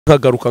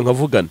nkagaruka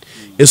nkavugana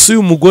ese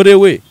uyu mugore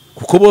we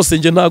kuko bose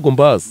nge ntago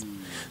mbazi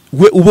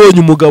we ubonye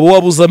umugabo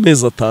wabuze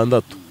amezi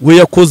 6 we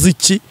yakoze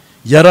iki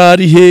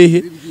yarari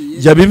hehe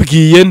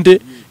yabibwiye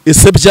nde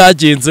ese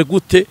byagenze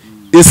gute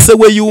ese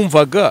we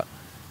yumvaga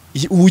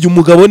uyu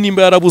mugabo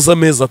nimba yarabuze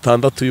amezi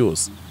 6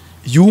 yose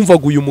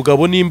yumvaga uyu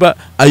mugabo nimba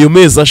ayo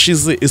mezi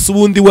ashize ese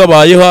ubundi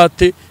wabaye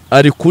hate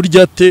ari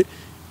kurya te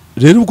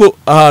rero ubwo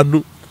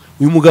ahantu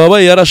uyu mugabo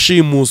abaye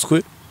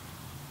yarashimuswe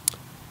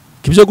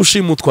kibyo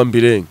gushimutwa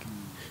mbirenge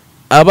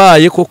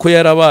abaye koko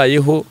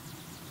yarabayeho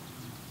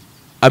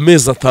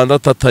amezi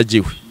 6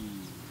 atagiwe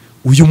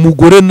uyu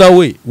mugore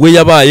nawe we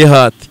yabaye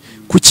hate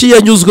kuki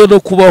yanyuzwe no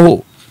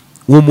kubaho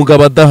uwo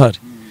mugabo adahari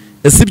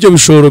ese ibyo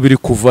bishoro biri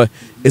kuva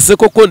ese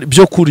koko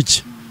byo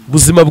kurya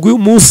ubuzima bw'uyu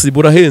munsi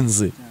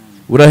burahenze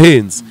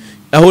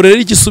aho rero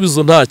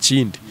igisubizo nta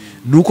kindi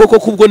nuko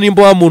koko ubwo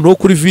nimba wa muntu wo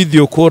kuri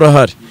video call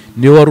ahari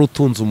niwe wari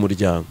utunze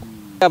umuryango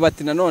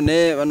bati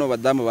nanone bano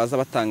badamu baza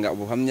batanga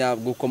ubuhamya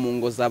bw'uko mu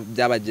ngo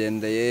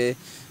byabagendeye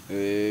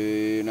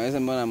naweze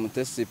mbona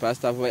Mutesi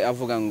pastor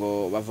avuga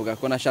ngo bavuga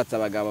ko nashatse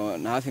abagabo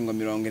na hafi ngo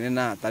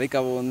 40 ariko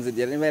abunzi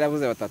niba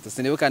yaravuze 3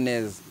 sinibuka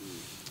neza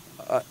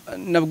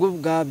nabwo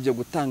bwabyo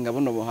gutanga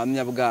buno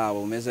buhamya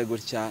bwabo umeze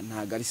gutya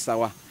ntago ari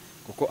sawa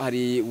kuko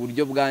hari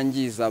uburyo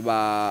bwangiza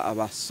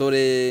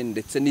abasore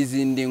ndetse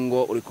n'izindi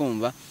ngo uri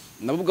kumva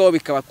nabwo bwabo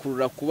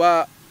bikabakurura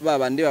kuba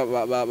babandi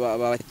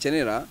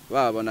bakenera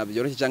babona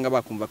byoroshye cyangwa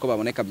bakumva ko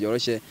baboneka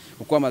byoroshye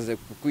kuko bamaze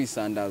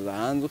kwisandaza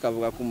hanze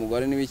ukavuga ko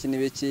umugore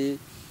n'ibiki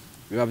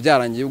biba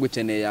byarangiye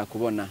ugukeneye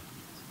yakubona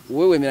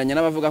wowe wemeranya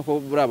n'abavuga ko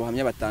buri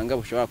abahamya batanga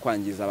bushobora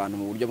kwangiza abantu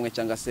mu buryo bumwe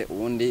cyangwa se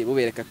ubundi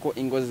bubereka ko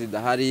ingo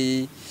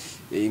zidahari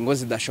ingo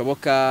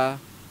zidashoboka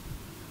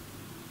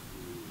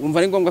umva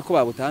ari ngombwa ko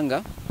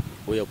babutanga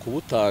oya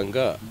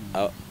kubutanga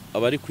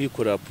abari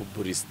kwikorera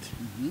publicité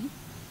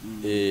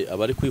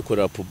abari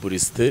kwikorera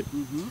publicité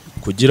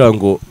kugira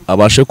ngo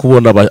abashe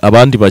kubona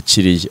abandi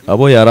bakiriye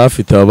abo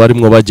yarafite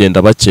babarimwo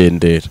bagenda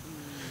bakendera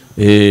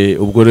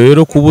ubwo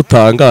rero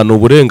kubutanga no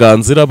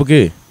uburenganzira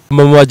bwe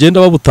mama bagenda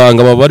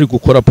babutanga bari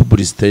gukora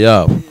publicité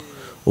yabo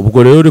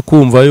ubwo rero uri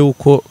kumva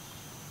yuko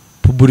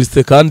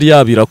publicité kandi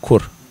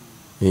yabirakora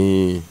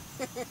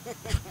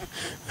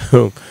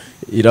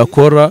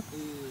irakora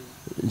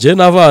je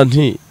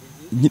navanti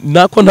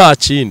nako nta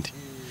kindi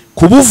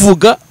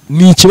kubuvuga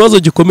ni ikibazo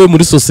gikomeye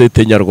muri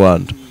societe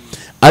nyarwanda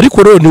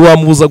ariko rero ni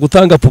wamubuza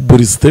gutanga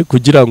publicité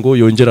kugira ngo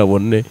yongere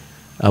abone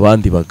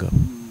abandi bagabo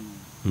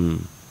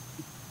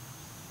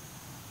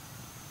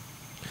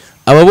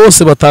aba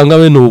bose batanga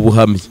bene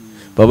ubuhamya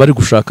baba ari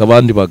gushaka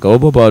abandi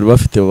bagabo bari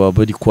bafite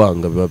bari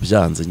kwanga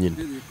bibabyanze nyine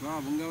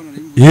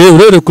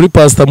urere kuri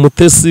pastor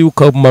Mutesi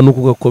ukamanuka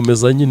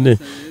ugakomeza nyine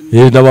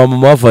na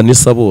mama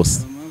Vanessa bose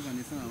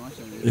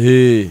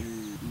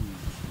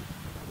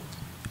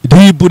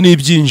ribu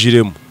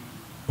nibyinjiremo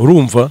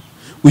urumva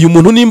uyu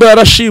muntu nimba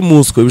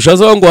yarashimuswe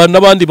bishaza ngo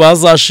n'abandi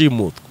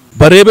bazashimutwa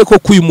barebe ko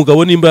uyu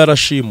mugabo nimba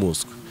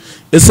yarashimuswe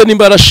ese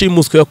nimba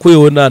yarashimuswe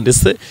yakuyeho nande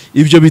se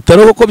ibyo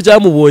bitaro koko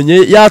byamubonye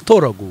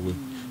yatoraguwe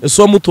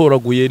ese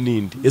wamutoraguye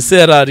nindi ese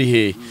yarari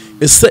hehe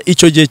ese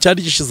icyo gihe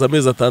cyari gishize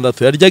amezi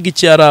 6 yaryaga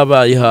iki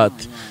yarabaye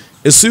hati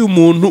ese uyu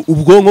muntu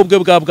ubwonko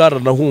bwe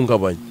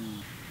bwaranahungabanye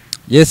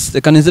yes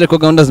reka nizere ko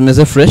gahunda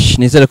zimeze fresh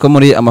nizere ko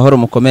muri amahoro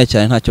mukomeye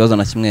cyane nta kibazo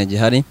na kimwe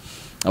gihari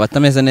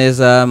abatameze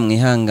neza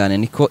mwihangane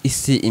niko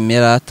isi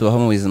imera tubaho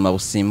mu buzima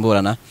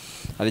busimburana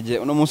hari gihe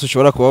uno munsi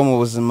ushobora kuba mu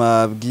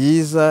buzima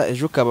bwiza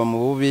ejo ukaba mu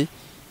bubi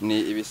ni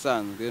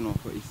ibisanzwe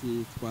nuko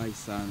isi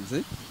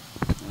twayisanze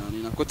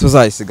ni nako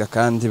tuzayisiga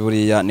kandi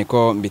buriya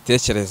niko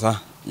mbitekereza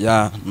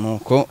ya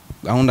nuko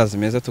gahunda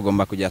zimeze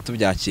tugomba kujya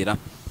tubyakira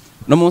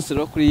no munsi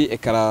rero kuri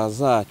ekara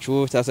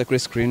zacu cyangwa se kuri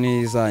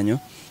screen zanyu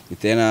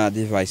bitewe na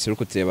device uri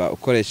kutureba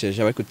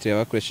ukoresheje abari kutureba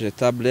bakoresheje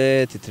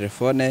tablet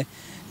telefone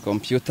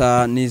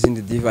computer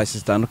n'izindi devices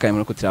zitandukanye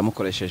muri kutureba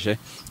mukoresheje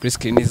kuri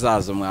screen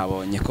zazo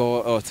mwabonye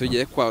ko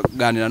tugiye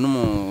kuganira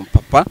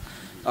n'umupapa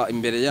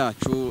imbere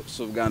yacu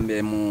so bwa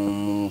mbere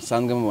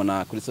musanzwe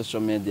mubona kuri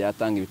social media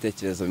atanga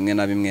ibitekerezo bimwe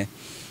na bimwe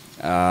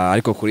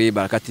ariko kuri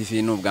Baraka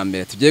TV n'ubwa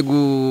mbere tugiye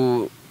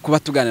kuba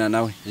tuganira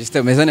nawe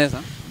Justin umeze neza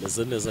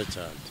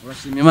cyane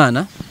urashimye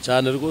Imana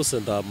cyane rwose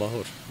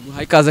ndamahoro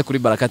uhaye ikaze kuri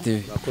Baraka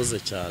TV nakoze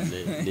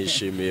cyane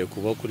nishimiye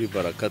kuba kuri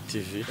Baraka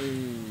TV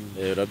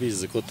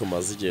urabizi ko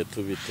tumaze igihe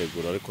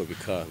tubitegura ariko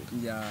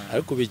bikanga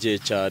ariko bigiye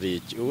cyari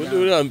iki ubundi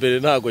uri mbere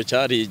ntago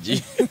cyari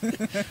igihe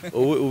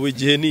ubu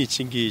igihe ni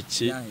iki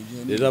ngiki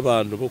rero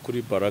abantu bo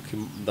kuri Baraka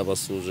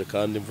ndabasuje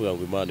kandi mvuga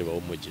ngo Imana ibahe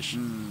umugisha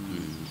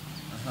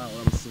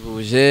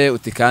urabasubuje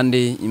uti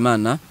kandi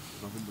Imana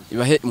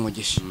ibahe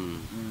umugisha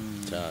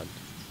cyane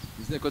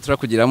bizeye ko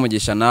turakugira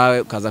umugisha nawe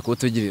ukaza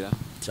kubutugirira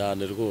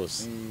cyane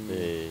rwose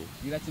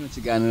gira kino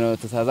kiganiro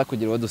tutaza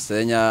kugira uwo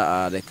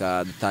dusenya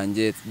reka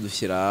dutangiye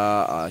dushyira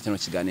kino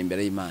kiganiro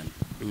imbere y'Imana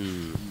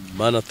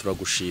Mana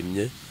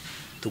turagushimye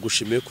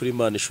tugushimiye kuri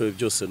Imana ishoboye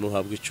byose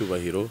nuhabwe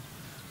icyubahiro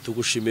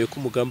tugushimiye ko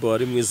umugambi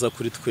wari mwiza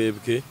kuri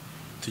twebwe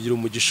tugira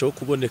umugisha wo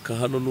kuboneka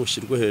hano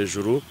nushyirwe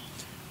hejuru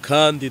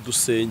kandi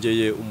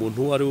dusengeye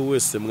umuntu wari we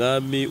wese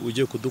mwami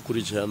ugiye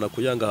kudukurikirana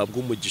kuyanga habwe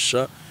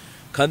umugisha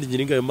kandi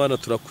nyiringayo Mana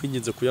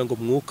turakwinginze kugira ngo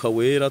mwuka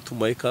wera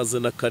tumaye kaze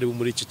na karibu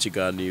muri iki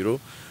kiganiro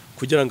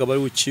kugira ngo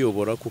abari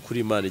ukiyobora kuko uri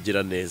Imana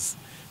igira neza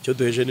cyo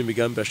duheje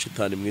n'imigambi ya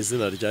shitani mu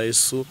izina rya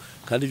Yesu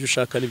kandi ibyo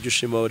ushaka n'ibyo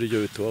ushima wari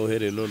ryo bitubaho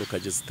uhereye none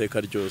ukageza iteka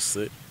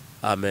ryose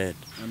amen.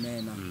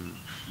 Amen.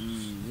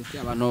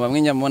 Abantu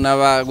bamwe nyamona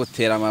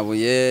bagutera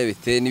amabuye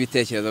bite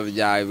n'ibitekerezo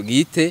byawe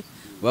bwite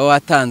baba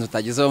watanze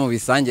utagizeho mu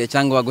bisangiye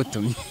cyangwa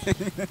wagutumye.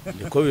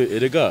 Niko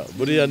erega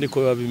buriya niko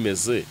biba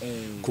bimeze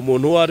ku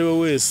muntu uwo ari we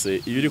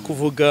wese iyo uri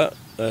kuvuga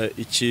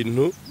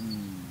ikintu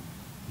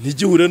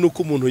ntigihure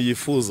nuko umuntu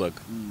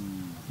yifuzaga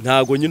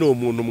ntago nyine uwo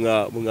muntu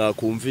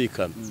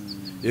mwakumvikana.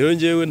 Rero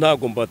ngewe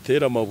ntago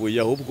mbatera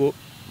amabuye ahubwo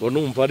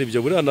numva ari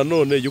byo buriya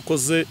nanone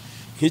yukoze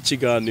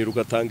nk'ikiganiro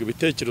ugatanga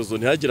ibitekerezo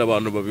ntihagire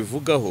abantu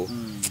babivugaho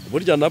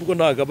burya nabwo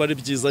ntago aba ari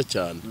byiza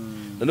cyane.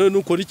 Nanone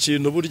nukora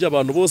ikintu burya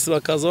abantu bose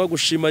bakaza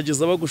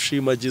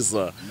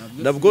bagushimagiza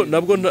nabwo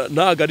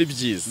ntago ari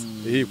byiza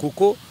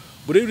kuko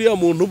buriya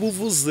muntu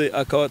ubuvuze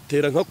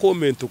akatera nka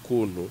comment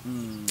ukuntu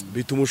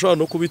bituma ushobora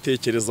no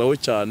kubitekerezaho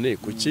cyane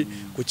kuki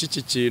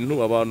iki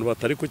kintu abantu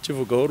batari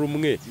kukivugaho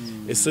rumwe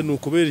ese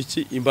nukubera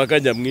iki imbaga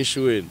nyamwinshi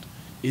wenda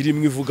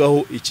irimwe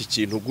ivugaho iki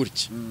kintu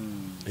gutya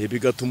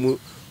bigatuma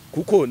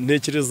kuko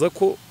ntekereza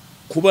ko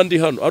kuba ndi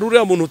hano ari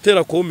uriya muntu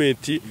utera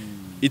comment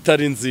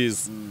itari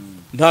nziza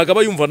ntago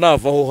aba yumva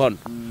navaho hano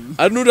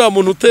ari n'uriya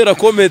muntu utera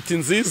comment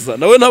nziza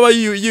nawe ntaba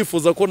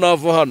yifuza ko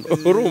nava hano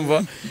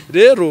urumva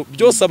rero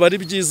byose aba ari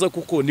byiza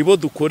kuko nibo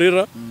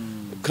dukorera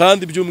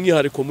kandi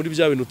by'umwihariko muri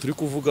bya bintu turi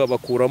kuvuga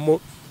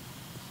bakuramo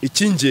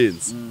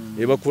icy'ingenzi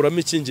bakuramo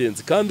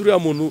icy'ingenzi kandi uriya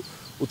muntu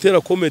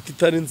utera comment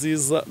itari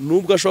nziza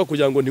nubwo ashobora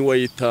kugira ngo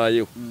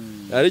ntiwayitayeho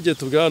ari igihe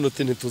tubwira hano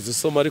uti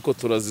ntituzisoma ariko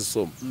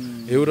turazisoma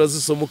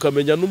urazisoma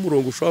ukamenya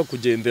n'umurongo ushobora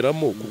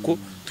kugenderamo kuko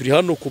turi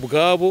hano ku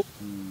bwabo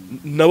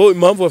nabo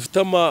impamvu bafite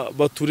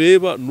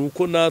batureba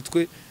nuko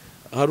natwe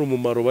hari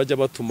umumaro bajya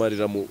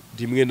batumarira mu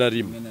rimwe na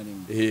rimwe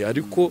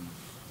ariko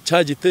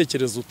cya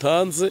gitekerezo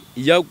utanze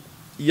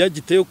iyo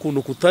giteye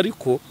ukuntu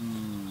kutariko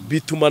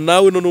bituma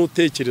nawe none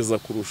utekereza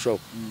kurushaho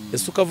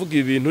ese ukavuga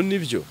ibintu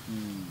nibyo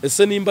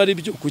ese nimba ari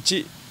byo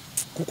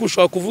kuko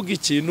ushobora kuvuga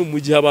ikintu mu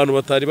gihe abantu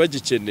batari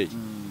bagikeneye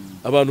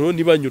abantu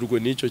ntibanyurwe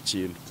n'icyo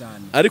kintu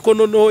ariko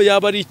noneho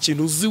yaba ari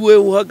ikintu uzi we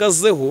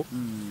uhagazeho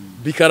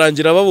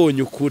bikarangira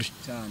babonye ukuri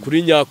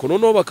kuri nyako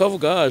noneho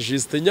bakavuga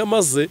Justin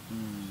nyamaze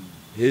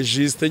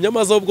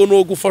ahubwo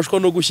no gufashwa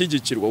no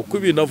gushyigikirwa kuko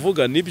ibintu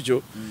avuga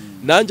nibyo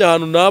nanjye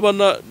ahantu naba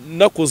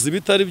nakoze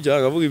ibitari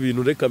byagavuga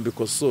ibintu reka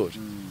mbikosore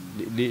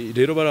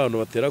rero bari abantu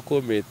batera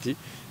comment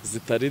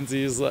zitari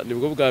nziza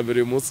nibwo bwa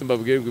mbere uyu munsi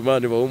mbabwiye ngo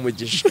Imana ibahe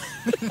umugisha.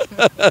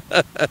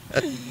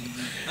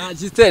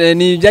 Justin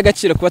ni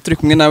by'agaciro kuba turi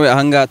kumwe nawe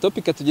ahangaha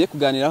topic tugiye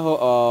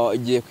kuganiraho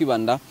igiye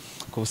kwibanda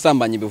ku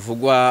busambanyi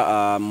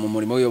bivugwa mu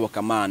murimo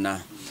w'iyobokamana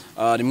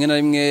rimwe na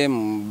rimwe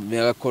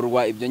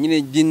bigakorwa ibyo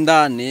nyine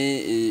by'indani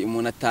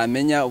umuntu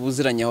atamenya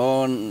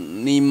ubuziranyeho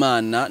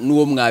n'Imana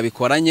n'uwo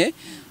mwabikoranye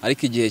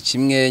ariko igihe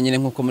kimwe nyine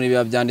nk'uko muri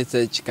biba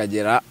byanditse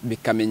kikagera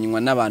bikamenywa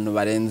n'abantu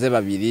barenze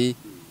babiri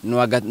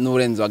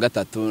n'urenze wa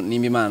gatatu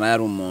nimba Imana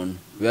yari umuntu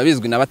biba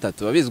bizwi na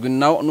batatu biba bizwi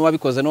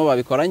n'uwabikoze n'uwo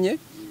babikoranye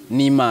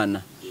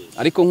n'Imana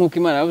ariko nk'uko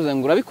Imana yavuze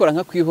ngo urabikora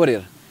nka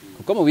kwihorera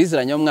kuko mu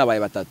biziranyeho mwabaye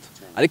batatu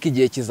ariko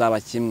igihe kizaba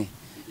kimwe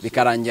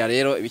bikarangira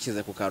rero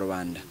ibikize ku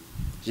karubanda.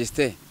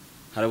 Justin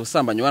hari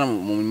ubusambanyi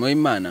mu murimo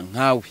w'Imana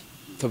nkawe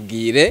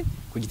tubwire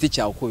ku giti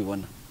cyawe uko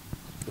ubibona.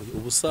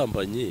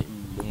 Ubusambanyi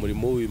mu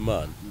murimo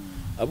w'Imana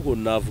ahubwo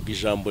navuga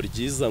ijambo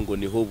ryiza ngo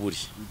niho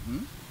buri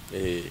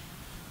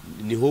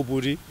niho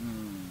buri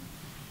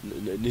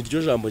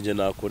niryo jambo nge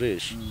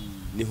nakoresha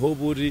niho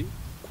buri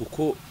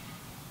kuko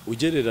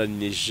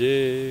ugereranije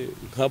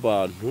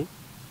nk'abantu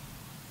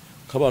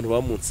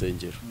ba mu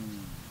nsengero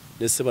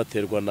nese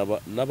baterwa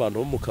n'abantu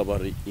bo mu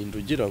kabari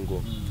indugira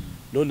ngo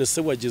none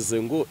se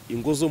wagize ngo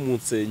ingo zo mu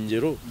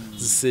nsengero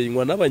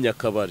zisenywa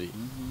n'abanyakabari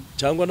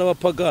cyangwa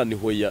n'abapagani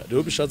hoya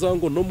rero bishaza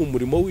ngo no mu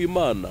murimo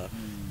w'Imana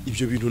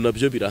ibyo bintu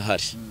nabyo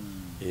birahari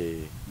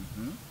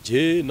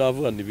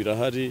navuga ni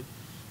birahari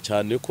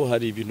cyane ko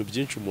hari ibintu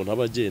byinshi umuntu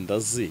aba agenda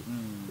azi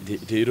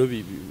rero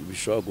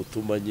bishobora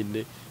gutuma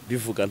nyine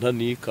bivuga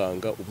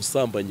ntanikanga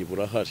ubusambanyi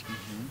burahari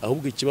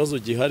ahubwo ikibazo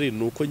gihari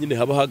nuko nyine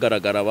haba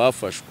hagaragara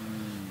abafashwe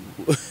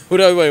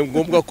buriya bibaye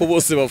ngombwa ko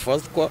bose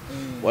bafatwa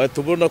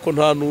wahita ubona ko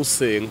nta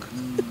n'usenga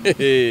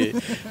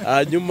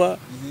hanyuma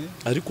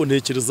ariko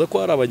ntekereza ko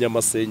hari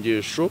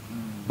abanyamasengesho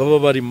baba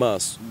bari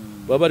maso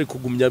baba bari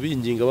kugumya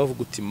binginga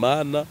bavuga uti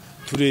Mana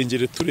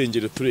turengere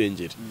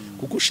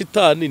kuko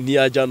shitani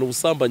ntiyajyana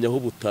ubusambanyi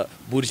aho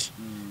buri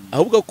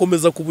ahubwo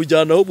akomeza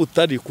kubujyana aho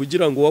butari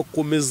kugira ngo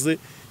wakomeze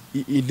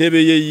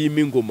intebe ye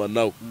y'imingoma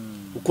nawe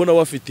uko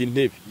nawe afite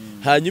intebe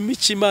hanyuma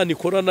icyo Imana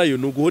ikora nayo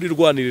ni uguhora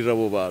irwanirira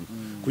abo bantu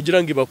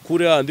kugira ngo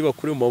ibakure handi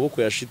bakure mu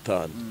maboko ya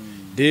shitani.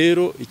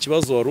 Rero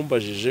ikibazo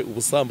warumbajije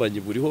ubusambanyi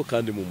buriho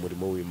kandi mu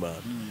murimo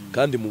w'Imana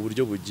kandi mu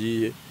buryo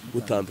bugiye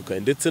butandukanye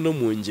ndetse no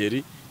mu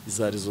ngeri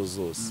izarizo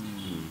zose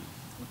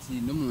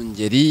no mu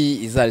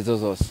ngeri izarizo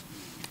zose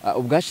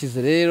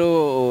ubwashize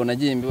rero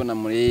nagiye mbibona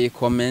muri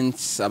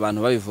comments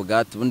abantu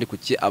babivuga tubundi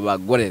kuki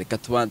abagore reka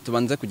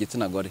tubanze ku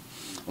gitsina gore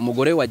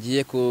umugore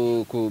wagiye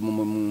ku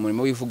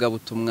murimo w'ivuga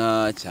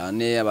butumwa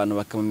cyane abantu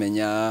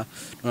bakamumenya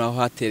noneho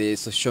hatereye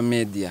social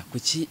media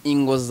kuki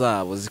ingo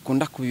zabo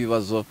zikunda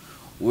kubibazo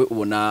we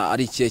ubona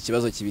ari ikihe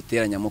kibazo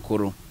kibiteranya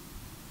mukuru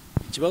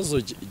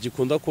ikibazo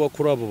gikunda kuba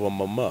kuri abo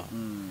bamama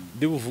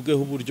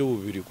ndibuvugeho uburyo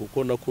bubiri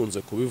kuko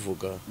nakunze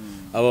kubivuga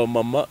aba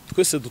mama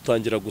twese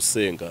dutangira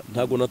gusenga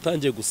ntago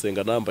natangiye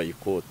gusenga nambaye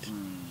ikote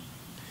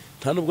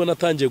nta nubwo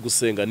natangiye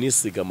gusenga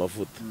nisiga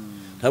amavuta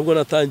ntabwo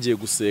natangiye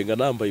gusenga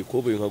nambaye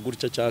ikoboyi nka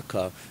gutya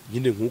cyaka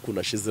nyine nkuko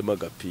nashizemo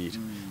agapira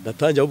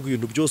natangiye ahubwo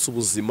ibintu byose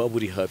ubuzima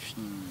buri habi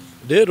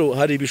rero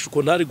hari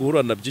ibishuko ntari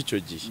guhura na by'icyo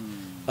gihe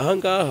aha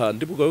ngaha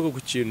ndibugaho ku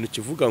kintu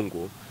kivuga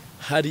ngo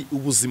hari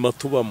ubuzima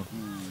tubamo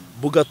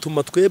bugatuma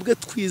twebwe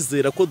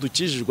twizera ko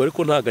dukijijwe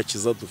ariko nta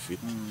gakiza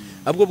dufite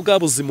abwo bwa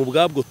buzima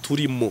ubwabwo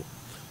turimo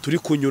turi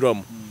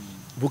kunyuramo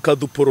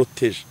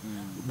bukaduporoteje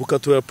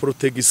bukatura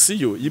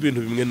protegisiyo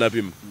y'ibintu bimwe na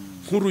bimwe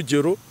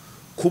nk'urugero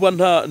kuba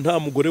nta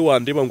mugore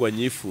wandeba ngo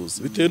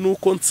anyifuze bitewe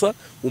nuko nsa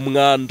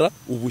umwanda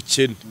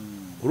ubukene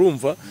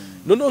urumva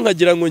noneho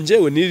nkagira ngo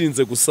ngewe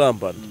nirinze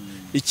gusambana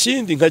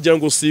ikindi nkagira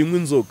ngo sinywe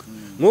inzoga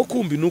nko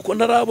kumbi nuko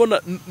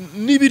ntarabona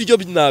n'ibiryo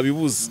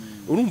nabibuze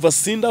urumva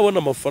sindabona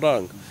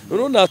amafaranga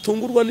noneho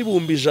natungurwa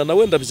n'ibihumbi 100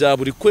 wenda bya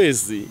buri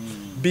kwezi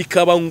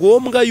bikaba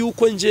ngombwa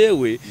yuko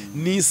ngewe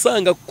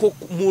nisanga ko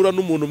mpura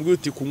n'umuntu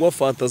mbwuti kunywa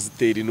fanta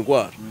zitera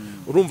indwara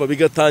urumva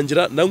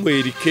bigatangira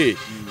nanywerike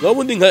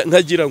babundi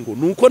nkagira ngo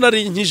nuko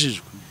nari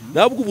nkijijwe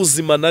nabwo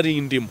ubuzima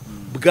nari ndimo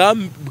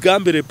bwa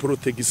mbere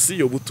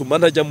protegisiyo butuma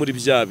ntajya muri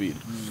bya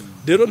bintu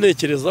rero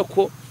ntekereza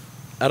ko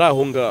ari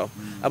aho ngaho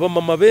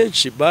abamama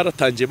benshi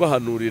baratangiye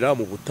bahanurira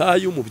mu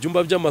butayu mu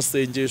byumba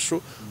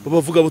by'amasengesho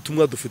babavuga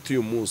butumwa dufite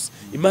uyu munsi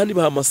Imana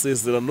ibaha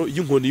amasezerano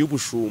y'inkoni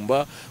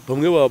y'ubushumba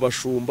bamwe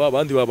babashumba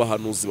abandi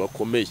babahanuzi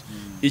bakomeye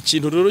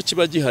ikintu rero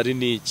kiba gihari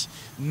niki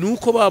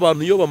nuko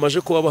babantu iyo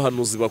bamaje kuba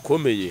bahanuzi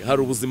bakomeye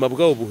hari ubuzima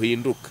bwabo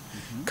buhinduka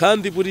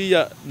kandi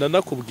buriya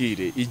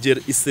nanakubwire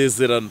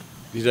isezerano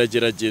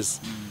riragerageza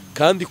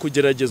kandi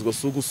kugeragezwa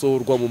si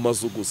ugusohorwa mu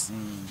mazu gusa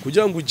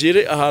kugira ngo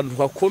ugere ahantu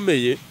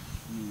hakomeye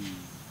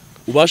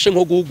ubashe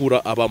nko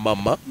guhugura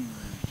abamama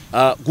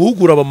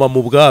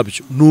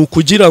ubwabyo ni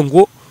ukugira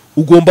ngo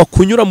ugomba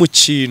kunyura mu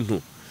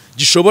kintu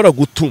gishobora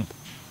gutuma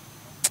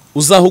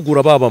uzahugura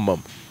abamama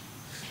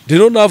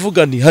rero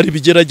navuga nti hari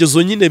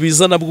ibigeragezo nyine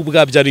biza nabwo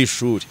ubwabyo ari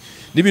ishuri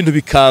n'ibintu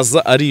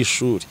bikaza ari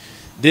ishuri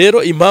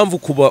rero impamvu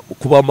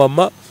ku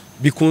bamama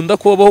bikunda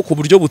kubaho ku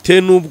buryo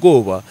buteye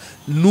n'ubwoba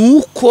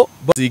nuko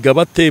baziga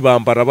bate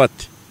bambara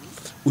bate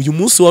uyu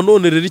munsi wa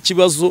none rero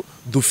ikibazo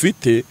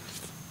dufite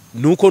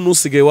nuko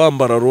nusigaye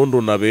wambara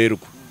rondo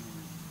naberwa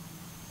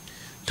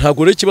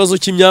ntago rero ikibazo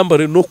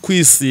cy'imyambaro no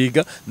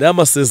kwisiga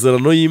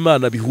n'amasezerano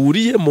y'Imana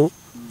bihuriyemo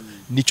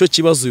nicyo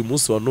kibazo uyu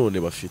munsi wa none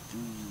bafite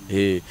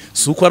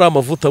suko ari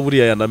amavuta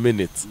buriya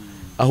yanamenetse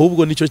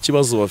ahubwo nicyo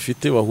kibazo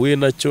bafite bahuye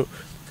nacyo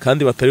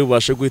kandi batari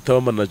bubashe guhita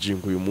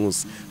bamanaginga uyu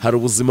munsi hari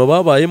ubuzima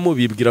babayemo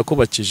bibwira ko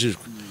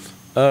bakijijwe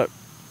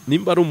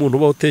nimba ari umuntu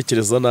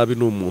bawutekereza nabi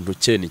ni umuntu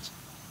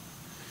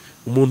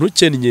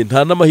ukennye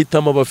nta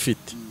n'amahitamo aba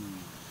afite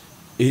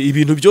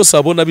ibintu byose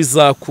abona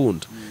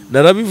bizakunda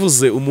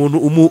narabivuze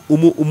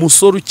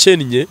umusore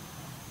ukennye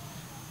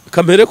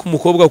kamere ku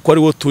mukobwa ko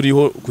ari wo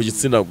turiho ku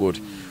gitsina gore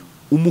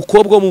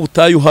umukobwa mu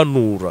butayu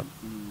hanura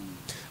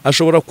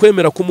ashobora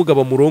kwemera ko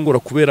umugabo amurongora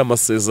kubera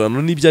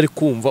amasezerano n'ibyo ari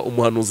kumva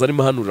umuhanuzi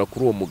arimo hanurira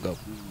kuri uwo mugabo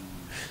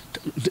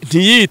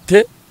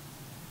ntiyite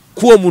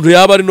ko uwo muntu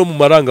yaba ari no mu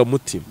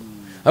marangamutima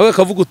ahubwo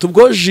akavuga uti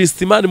ubwo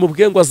jisite Imana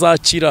imubwiye ngo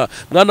azakira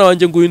mwana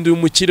wanjye ngo uhinduye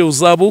umukire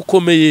uzaba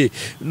ukomeye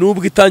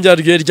nubwo itangira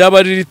ryaba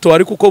ari rito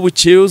ariko uko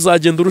bukeye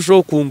uzagenda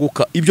urushaho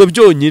kunguka ibyo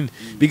byonyine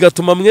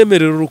bigatuma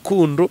mwemerera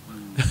urukundo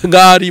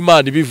ngaho ari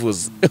Imana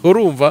ibivuze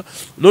urumva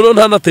noneho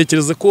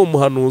ntanatekereze ko uwo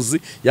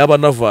muhanuzi yaba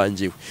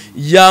anavangiwe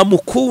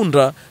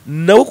yamukunda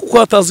nawe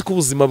kuko atazi ko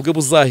ubuzima bwe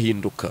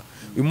buzahinduka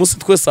uyu munsi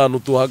twese ahantu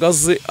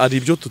duhagaze ari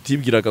ibyo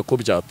tutibwiraga ko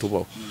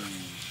byatubaho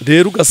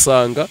rero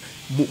ugasanga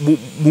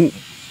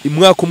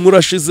imwaka umwe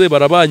urashize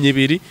barabanye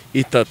 2,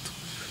 3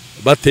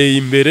 bateye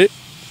imbere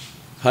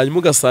hanyuma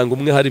ugasanga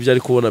umwe hari ibyo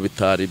ari kubona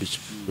bitari byo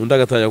n'undi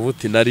agatangira kuvuga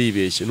uti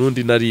naribeshye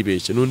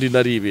n'undi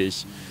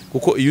naribeshye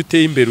kuko iyo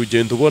uteye imbere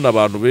ugenda ubona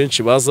abantu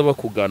benshi baza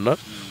bakugana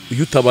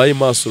iyo utabaye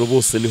maso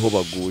bose niho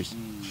baguye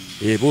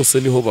bose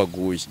niho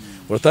baguye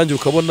uratangira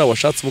ukabona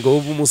washatse umugabo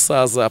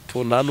w'umusaza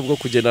nta nubwo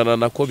kugendana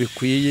nako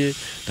bikwiye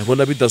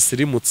ndabona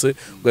bidasirimutse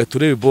ugahita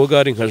ureba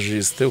ibogari nka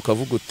Justin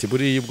ukavuga uti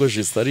buriya ubwo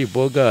Justin ari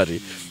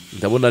ibogari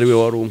ndabona ari we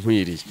wari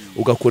unkwiriye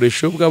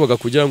ugakoresha iyo bwabaga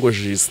kugira ngo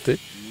Justin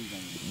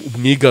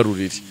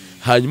umwigarurire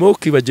hanyuma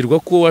ukibagirwa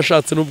ko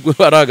washatse nubwo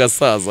ari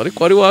agasaza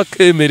ariko wari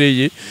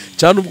wakemereye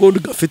cyane ubwo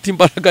gafite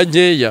imbaraga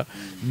nkeya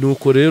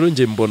nuko rero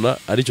nge mbona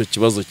ari cyo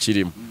kibazo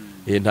kirimo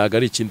ntago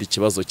ari ikindi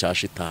kibazo cya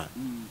shitani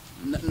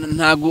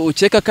ntago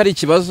ukeka ko ari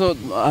ikibazo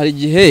hari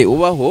igihe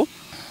ubaho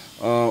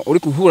uri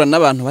guhura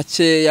n'abantu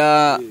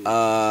bakeya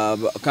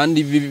kandi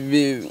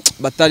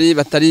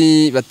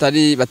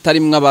batari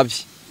mwababi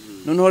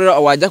noneho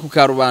rero wajya ku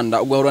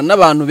karubanda ugahura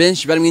n'abantu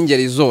benshi barimo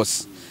ingeri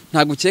zose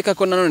ntabwo ukeka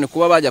ko nanone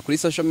kuba bajya kuri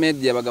social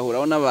media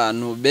bagahuraho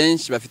n'abantu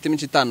benshi bafite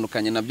imico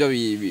itandukanye nabyo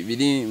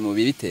biri mu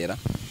biritera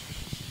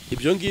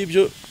ibyo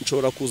ngibyo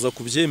nshobora kuza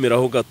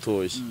kubyemeraho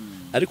gatoya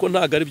ariko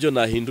ntabwo ari byo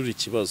nahindura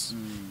ikibazo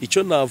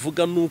icyo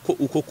navuga nuko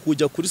uko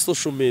kujya kuri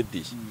social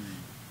media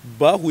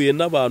bahuye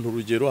n'abantu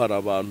urugero hari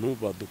abantu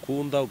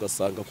badukunda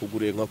ugasanga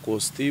kuguriye nka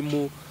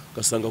costume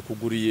ugasanga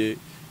kuguriye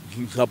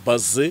nka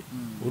baze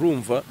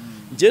urumva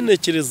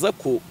ngenekereza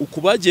ko uko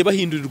bagiye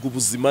bahindurirwa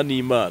ubuzima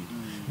n'Imana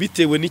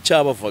bitewe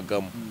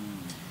n'icyabavagamo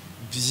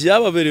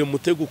byababereye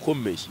umutego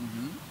ukomeye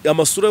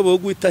amasura yabo yo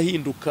guhita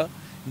ahinduka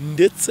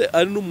ndetse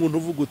ari n'umuntu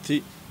uvuga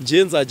uti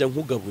ngiye nzajya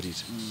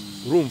nkugaburira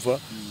urumva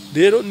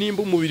rero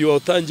nimba umubiri wawe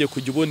utangiye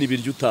kujya ubona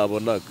ibiryo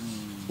utabonaga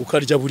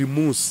ukarya buri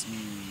munsi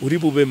uri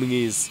bube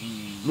mwiza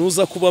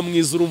nuza kuba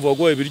mwiza urumva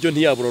wagoye ibiryo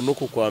ntiyabura no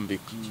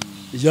kukwambika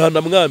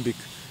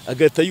yanamwambika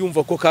agahita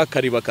yumva ko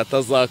kakariba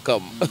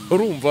katazakama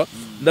urumva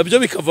nabyo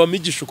bikavamo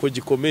igishuko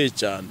gikomeye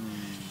cyane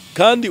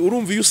kandi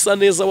urumva iyo usa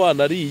neza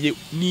wanariye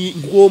ni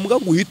ngombwa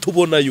guhita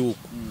ubona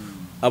yuko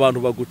abantu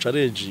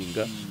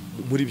bagucarenjinga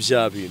muri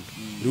bya bintu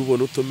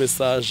urubona uto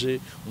message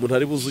umuntu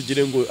ari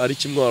buzugire ngo ari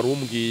kimwe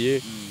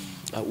warumbwiye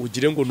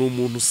ugire ngo ni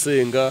umuntu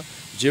usenga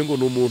ugire ngo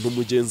ni umuntu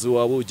mugenzi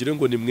wawe ugire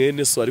ngo ni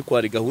mwene so ariko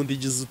hari gahunda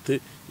igize ute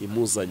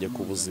imuzanye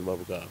ku buzima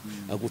bwawe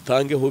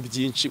agutangeho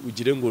byinshi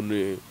ugire ngo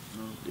ni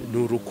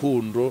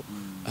urukundo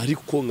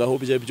ariko ngaho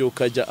byo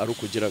kajya ari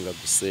ukugira ngo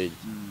agusenye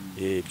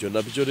ibyo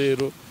nabyo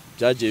rero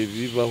byagiye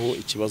bibaho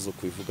ikibazo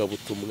kwivuga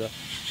butumwa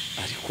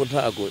ariko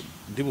ntago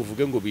ndi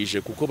buvuge ngo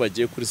bije kuko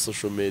bagiye kuri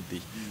social media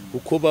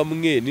kuko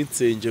bamwe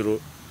n'insengero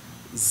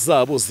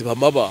zabo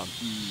zibama abantu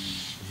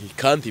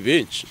kandi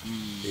benshi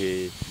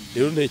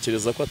rero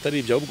ntekereza ko atari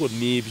ibyo ahubwo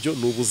nibyo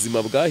ni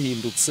ubuzima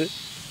bwahindutse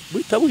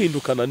buhita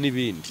buhindukana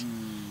n'ibindi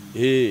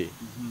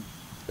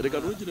reka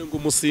ntugire ngo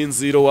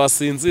umusinziro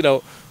wasinzira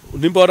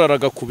nimba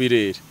wararaga ku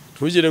birere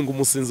ntugire ngo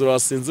umusinziro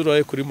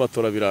wasinzira kuri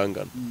matora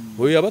birangana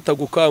wowe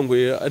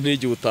batagukanguye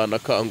n'igihe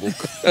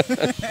utanakanguka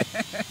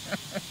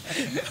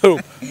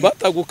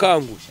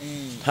batagukanguye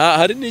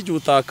hari n'igihe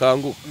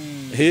utakanguka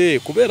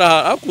kubera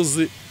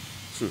hakuze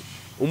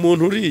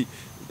umuntu uri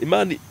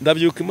Imana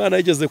ndabyuka Imana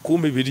yigeze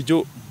kumpa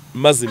ibiryo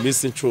maze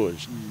iminsi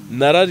nshonje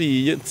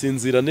narariye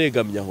nsinzira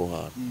negamye aho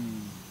hantu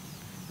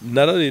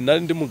narari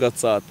ndi mu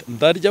gatsata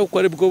ndarya uko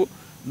ari bwo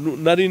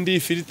nari ndi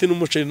ifiriti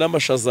n'umuceri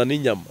n'amashaza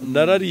n'inyama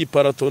narari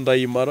iparato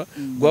ndayimara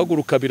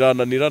guhaguruka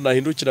birananira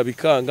nahindukira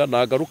bikanga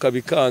nagaruka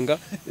bikanga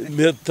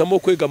mpitamo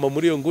kwegama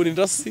muri iyo nguni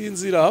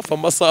ndasinzira hafi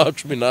amasaha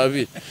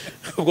 12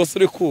 ubwo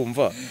sore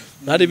kumva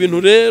hari ibintu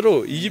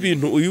rero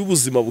iyo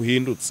ubuzima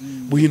buhindutse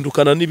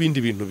buhindukana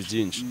n'ibindi bintu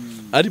byinshi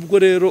aribwo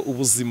rero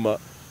ubuzima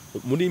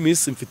muri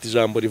minsi mfite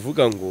ijambo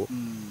rivuga ngo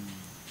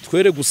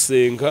twere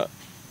gusenga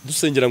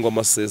dusengera ngo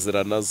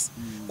amasezerano aze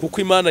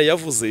kuko Imana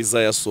yavuze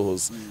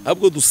izayasohoza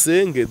ahubwo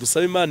dusenge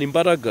dusaba Imana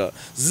imbaraga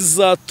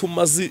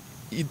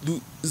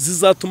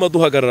zizatuma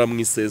duhagarara mu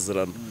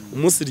isezerano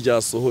umunsi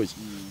ryasohoye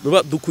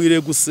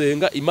dukwiriye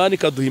gusenga Imana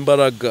ikaduha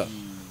imbaraga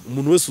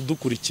umuntu wese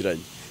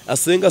udukurikiranye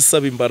asenga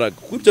asaba imbaraga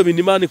kuko ibyo bintu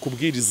Imana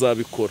ikubwira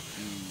izabikora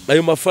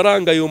ayo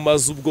mafaranga ayo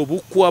mazu ubwo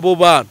buku abo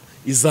bana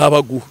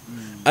izabaguha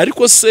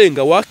ariko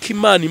senga waka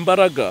Imana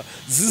imbaraga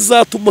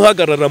zizatuma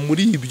uhagarara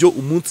muri ibyo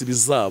umunsi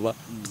bizaba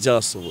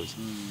byasohoye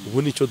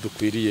ubu nicyo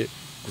dukwiriye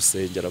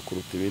gusengera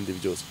kuruta ibindi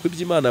byose kuko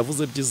ibyo Imana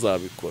yavuze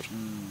byizabikora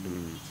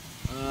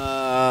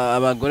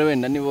abagore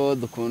wenda nibo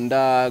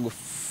dukunda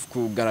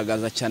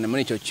kugaragaza cyane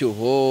muri icyo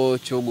cyuho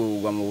cyo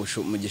kugwa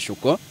mu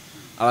gishuko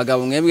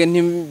abagabo mwebwe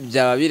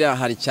ntibyaba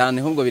birahari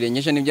cyane ahubwo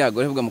birengeje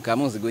n'ibyagore ahubwo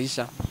mukamuzi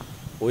guhisha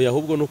oya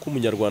ahubwo nuko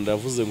umunyarwanda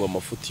yavuze ngo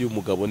amafuti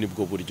y'umugabo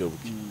nibwo buryo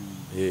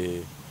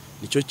bwe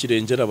nicyo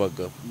kirengera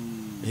abagabo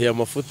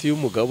amafuti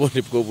y'umugabo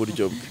nibwo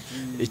buryo bwe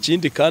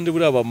ikindi kandi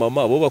buri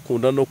abamama bo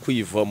bakunda no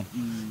kwivamo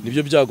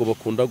nibyo byago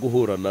bakunda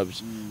guhura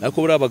nabyo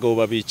ariko buri abagabo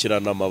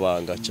babikirana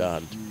amabanga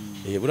cyane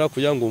buri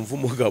kugira ngo umve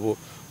umugabo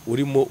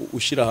urimo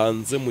ushyira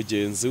hanze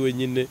mugenzi we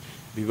nyine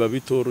biba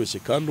bitoroshye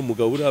kandi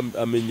umugabo uri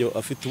amenyo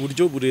afite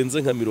uburyo burenze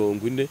nka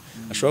 40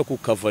 ashobora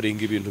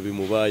kukavaringa ibintu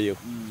bimubayeho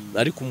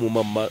ariko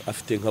umumama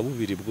afite nka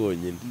bubiri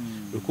bwonyine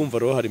ukumva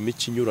rero harimo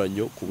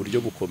ikinyuranyo ku buryo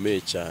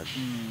bukomeye cyane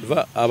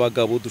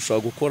abagabo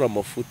dushobora gukora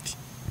amafuti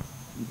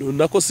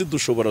nako si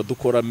dushobora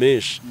dukora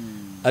menshi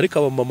ariko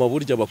abamama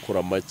burya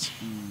bakora make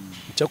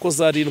cyakoze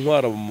ari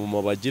intwara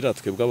abamama bagira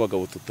twebwe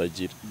abagabo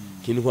tutagira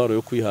nk'intwaro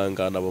yo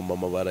kwihangana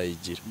abamama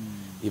barayigira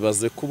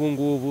ibaze ko ubu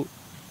ngubu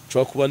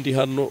nshobora kuba ndi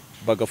hano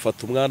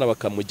bagafata umwana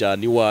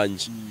bakamujyana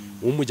iwanjye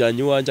umujyanye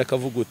iwanjye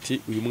akavuga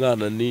uti uyu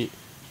mwana ni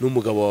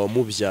n'umugabo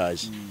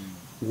wamubyaye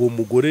uwo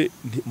mugore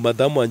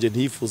madamu wanjye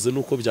ntiyifuze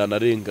nuko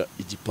byanarenga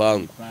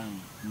igipangu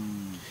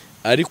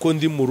ariko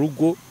ndi mu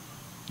rugo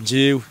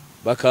njyewe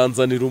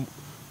bakanzanira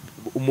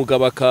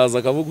umugabo akaza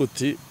akavuga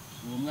uti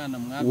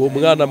uwo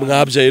mwana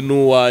mwabyaye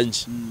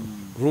n'uwanjye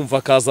urumva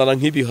akazana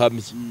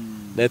nk'ibihamye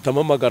nahita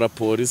mpamagara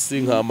polisi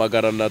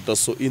nkahamagara na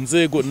daso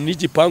inzego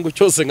n'igipangu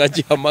cyose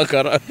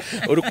nkagihamagara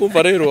uri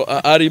kumva rero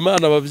ari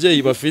imana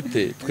ababyeyi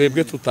bafite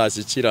twebwe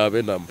tutashyikira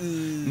abe namo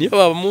niyo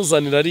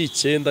babamuzanira ari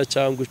 9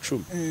 cyangwa 10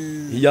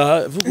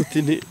 yavuga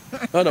uti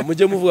hana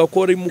mujye muvuga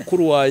ko ari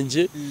mukuru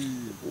wanjye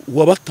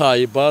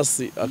wabataye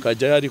basi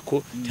akajya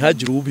ariko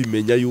ntihagire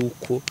ubimenya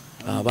yuko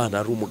abana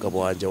ari umugabo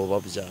wanjye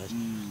wababyaye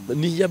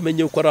niyo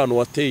amenye uko ari ahantu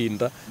wateye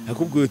inda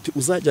akubwiye uti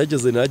uzajya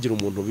ageze ntihagire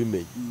umuntu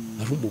ubimenya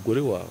ari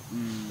umugore wawe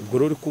ubwo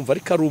rero uri kumva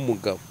ariko ari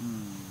umugabo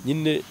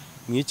nyine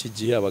mw'iki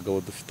gihe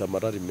abagabo dufite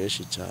amarari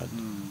menshi cyane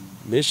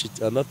menshi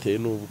anateye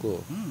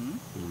n'ubwoba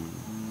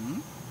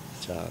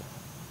cyane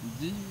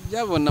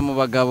yabona mu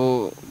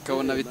bagabo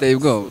ukabona biteye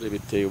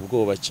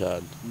ubwoba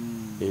cyane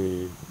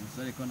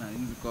ariko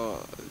ntarinzi ko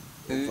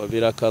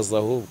birakaza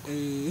ahubwo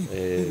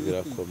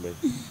birakomeye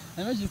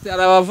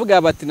hari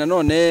abavuga bati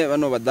nanone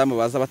bano badamu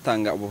baza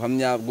batanga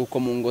ubuhamya bw'uko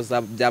mu ngo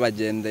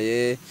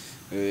byabagendeye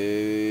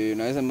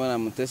nahise mbona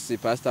Mutesi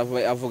pastor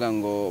avuga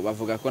ngo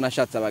bavuga ko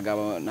nashatse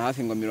abagabo na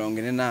hafi ngo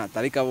 40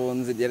 ariko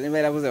abunzi niba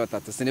yaravuze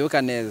batatu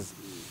sinibuka neza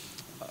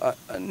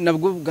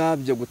nabwo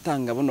bwabyo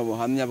gutanga buno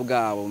buhamya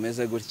bwabo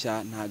bumeze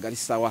gutya ntago ari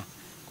sawa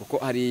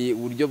kuko hari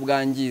uburyo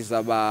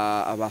bwangiza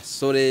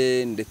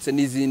abasore ndetse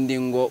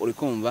n'izindi ngo uri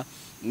kumva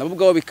nabo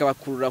bwabo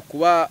bikabakurura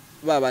kuba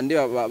babandi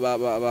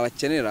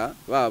babakenera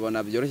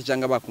babona byoroshye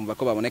cyangwa bakumva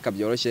ko baboneka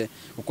byoroshye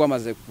kuko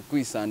bamaze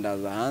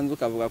kwisandaza hanze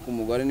ukavuga ko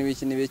umugore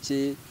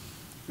n'ibiki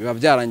biba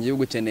byarangiye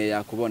ugukeneye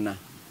yakubona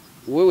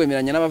wowe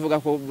wemeranya n'abavuga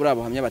ko buri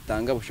abuhamya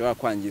batanga bushobora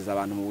kwangiza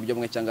abantu mu buryo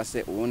bumwe cyangwa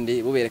se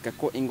ubundi bubereka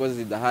ko ingo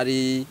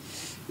zidahari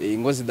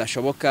ingo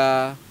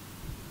zidashoboka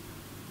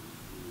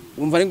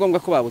wumva ari ngombwa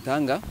ko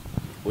babutanga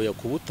oya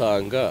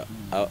kubutanga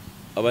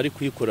abari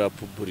kwikorera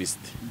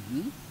publicité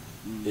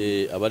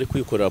abari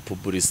kwikorera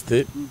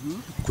publicité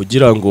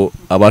kugira ngo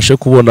abashe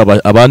kubona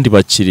abandi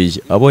bakiriye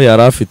abo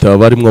yari afite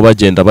abarimwo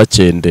bagenda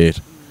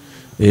bakendera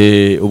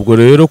ubwo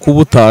rero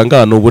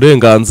kubutanga no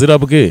uburenganzira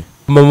bwe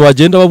mu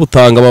bagenda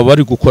babutanga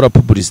bari gukora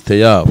publicité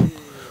yabo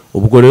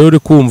ubwo rero uri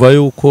kumva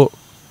yuko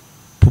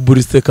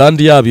publicité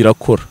kandi yabo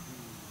irakora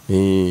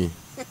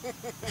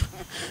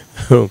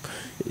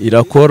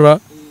irakora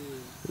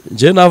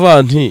je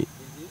navanti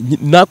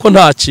nako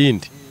nta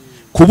kindi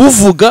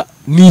kubuvuga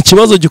ni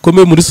ikibazo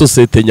gikomeye muri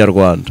societe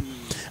nyarwanda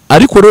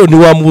ariko rero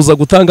ntiwamubuza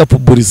gutanga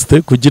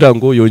publicité kugira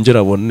ngo yongere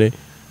abone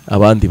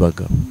abandi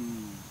bagabo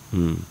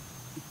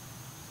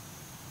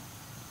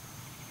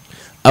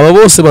aba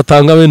bose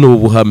batanga bene ubu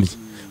buhamya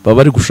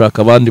baba ari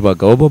gushaka abandi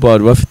bagabo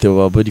bari bafite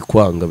bari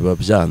kwanga biba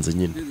byanze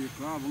nyine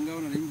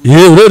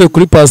urere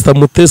kuri pastor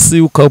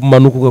Mutesi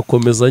ukamanuka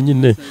ugakomeza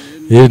nyine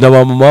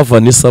n'abamama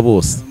Vanessa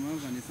bose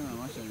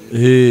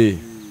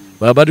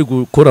baba bari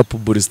gukora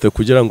publicité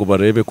kugira ngo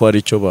barebe ko hari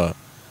icyo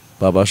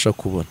babasha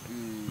kubona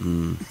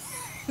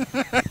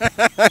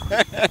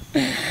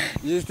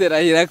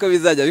Yiterahira ko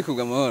bizajya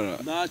bikubwa amahoro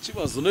nta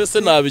kibazo nese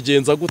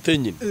nabigenza gute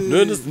nyine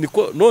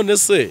none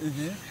se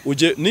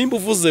uje nimba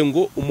uvuze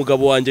ngo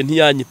umugabo wanjye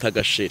ntiyanyita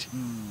gasheri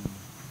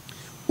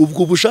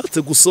ubwo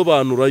bushatse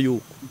gusobanura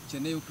yuko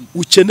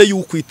ukeneye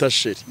ukwita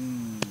sheri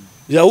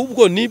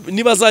ahubwo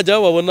niba azajya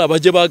babona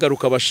bajye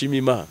bagaruka bashima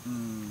Imana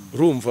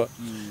urumva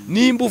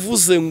nimba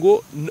uvuze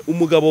ngo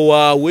umugabo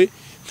wawe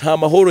nta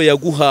mahoro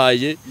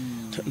yaguhaye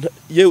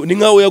ni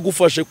nkaho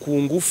yagufashe ku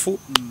ngufu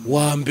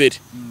wa mbere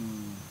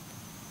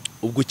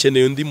ubwo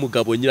ukeneye undi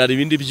mugabo nyirari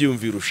ibindi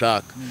byiyumvira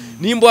ushaka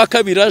nimba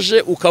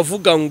wakabiraje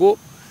ukavuga ngo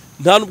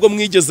nta nubwo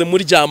mwigeze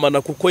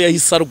muryamana kuko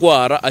yahise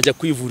arwara ajya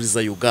kwivuriza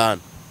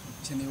Uganda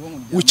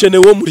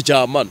ukeneye wo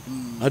muryamana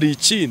hari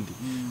ikindi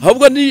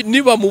ahubwo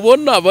niba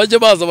mubona bajye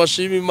baza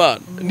bashima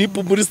Imana ni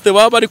publicité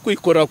baba bari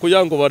kwikorera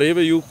kugira ngo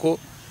barebe yuko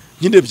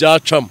nyine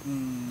byacamo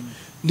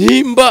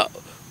nimba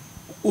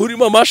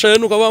urimo amashaye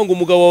n'ukabanga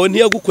umugabo wawe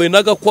ntiyagukoye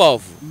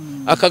n'agakwavu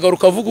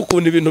akagaruka avuga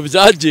ukuntu ibintu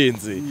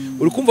byagenze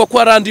uri kumva ko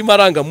hari andi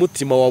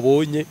marangamutima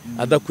wabonye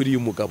adakwiriye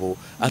umugabo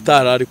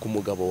atarari ku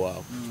mugabo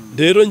wawe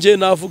rero ngiye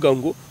navuga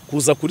ngo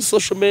kuza kuri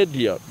social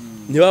media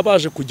niba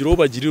baje kugira uwo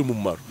bagirira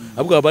umumaro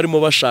ahubwo barimo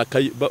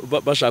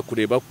bashaka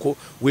kureba ko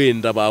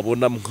wenda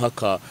babona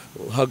nk'aka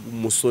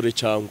umusore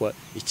cyangwa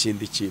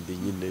ikindi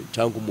nyine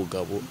cyangwa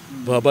umugabo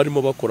baba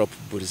barimo bakora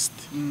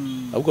publicité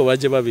ahubwo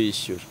bajye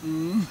babishyura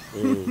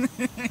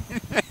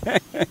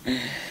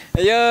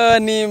iyo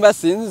nimba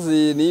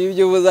sinzi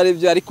n'ibyo uvuze ari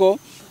byo ariko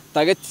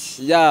target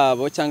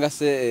yabo cyangwa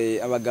se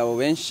abagabo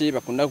benshi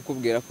bakunda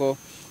kukubwira ko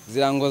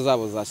zirango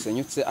zabo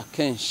zasenyutse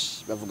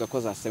akenshi bavuga ko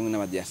zasenywe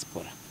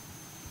n'abadiaspora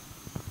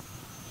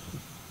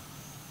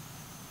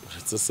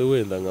se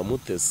wenda nka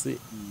Mutesi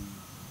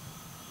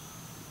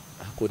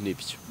ako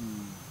nibyo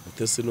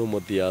Mutesi no mu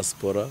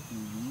diaspora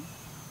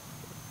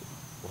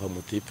wa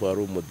mutipe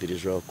wari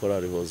umudirije wa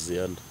korali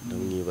Hoziyana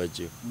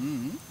ndamwibagiwe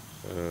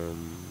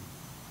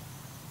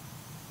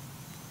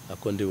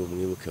ako ndi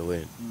bumwibuke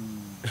wenda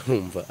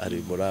umva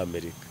ari muri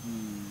Amerika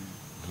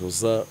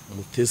ntuza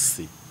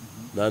Mutesi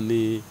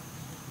nani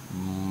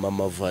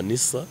mama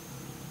Vanessa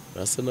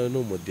asa nawe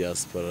no mu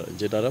diaspora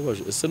nje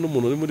narabaje ese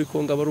n'umuntu uri muri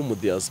Kongo aba ari mu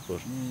diaspora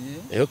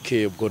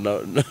okay ubwo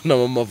na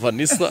mama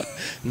Vanessa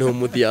no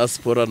mu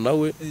diaspora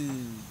nawe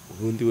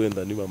ubundi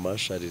wenda ni mama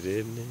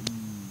Sharirene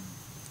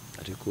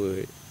ariko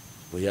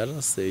we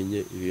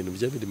yarasenye ibintu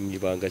bye biri mu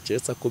ibanga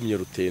cyetsa komye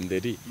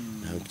rutenderi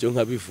ntabyo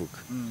nkabivuga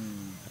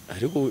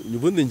ariko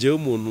ubundi ngewe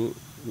umuntu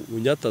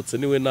unyatatse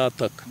niwe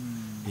nataka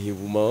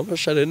mama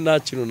Sharirene nta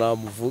kintu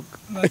namuvuga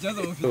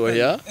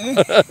oya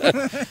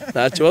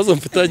nta kibazo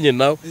mfitanye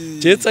nawe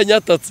cyetsa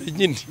nyatatse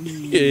nyine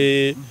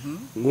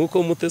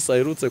nkuko Mutesi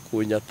aherutse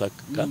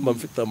kunyataka kandi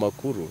mfite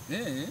amakuru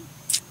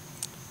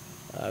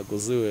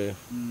agoze we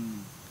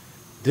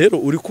rero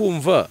uri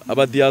kumva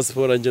aba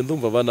diaspora nge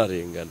ndumva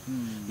banarengana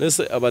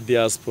nese aba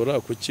diaspora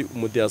kuki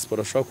umu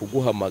diaspora ashaka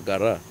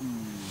kuguhamagara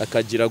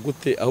akagira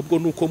gute ahubwo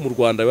nuko mu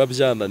Rwanda biba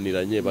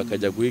byananiranye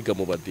bakajya guhiga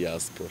mu ba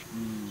diaspora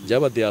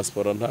byaba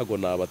diaspora ntago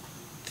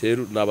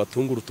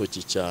nabatunga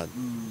urutoki cyane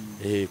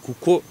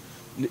kuko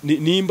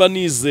nimba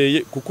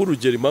nizeye kuko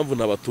urugero impamvu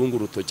nabatunga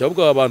urutoki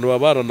ahubwo abantu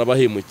babana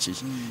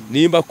nabahemukiye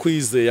nimba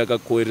kwizeye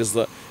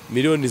agakohereza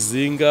miliyoni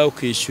zinga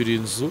ukishyura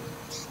inzu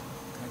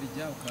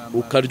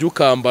ukarya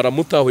ukambara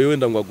mutahuye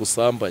wenda ngo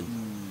agusambanye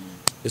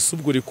ese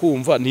ubwo uri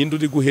kumva ninde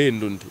uri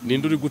guhenda undi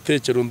ninde uri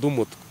gutekera undi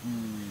umutwe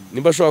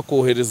nimba ashobora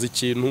kohereza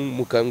ikintu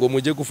ngo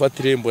mujye gufata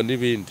irembo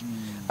n'ibindi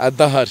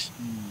adahari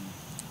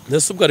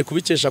nese ubwo ari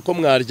kubikesha ko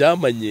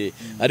mwaryamanye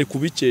ari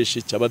kubikesha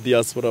iki aba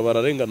diaspora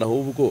bararengana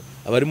ahubwo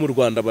abari mu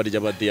Rwanda barya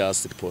aba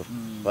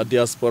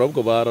diaspora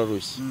ubwo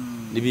bararushye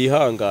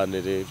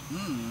nibihangane rero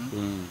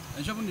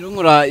ejo bundi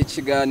nkora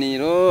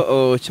ikiganiro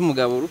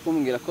cy'umugabo uri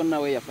kumbwira ko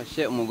nawe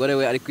yafashe umugore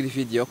we ari kuri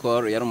video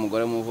call yari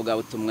umugore muvuga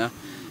butumwa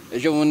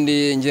ejo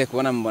bundi ngiye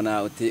kubona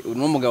mbona uti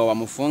n'umugabo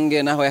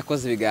wamufunge naho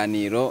yakoze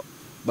ibiganiro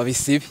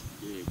babisibe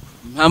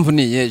impamvu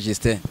niye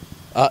Justin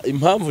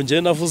impamvu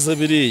ngiye navuze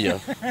biriya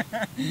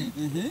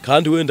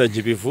kandi wenda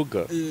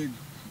nkibivuga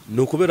ni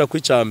ukubera ko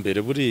icyambere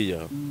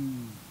buriya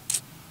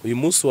uyu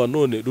munsi wa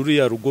none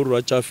ruriya rugo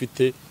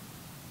ruracyafite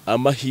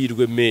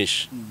amahirwe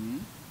menshi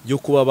yo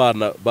kuba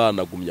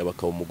banagumya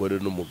bakaba umugore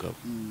n'umugabo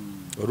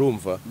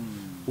urumva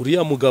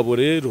uriya mugabo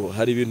rero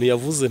hari ibintu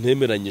yavuze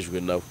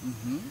ntemeranyijwe nawe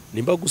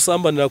nimba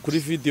gusambanira kuri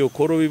video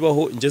call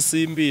bibaho nge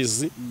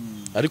simbizi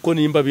ariko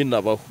nimba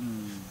binabaho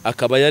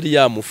akaba yari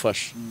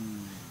yamufasha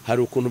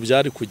hari ukuntu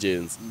byari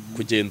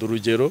kugenda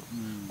urugero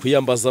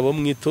kwiyambaza abo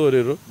mu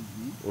itorero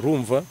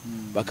urumva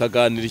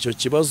bakaganira icyo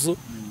kibazo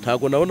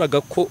ntago nabonaga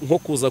ko nko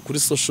kuza kuri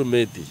social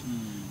media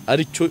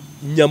ari cyo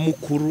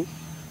nyamukuru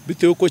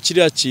bitewe ko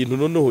kiriya kintu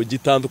noneho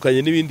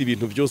gitandukanye n'ibindi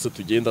bintu byose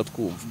tugenda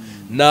twumva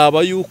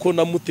naba yuko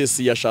na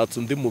Mutesi yashatse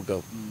undi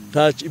mugabo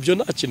ibyo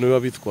nta kintu biba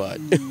bitwaye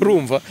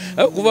urumva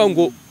kuvuga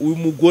ngo uyu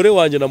mugore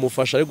wanjye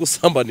namufasha ari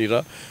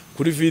gusambanira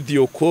kuri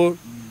video call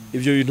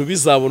ibyo bintu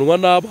bizabonwa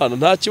n'abana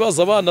nta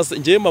kibazo abana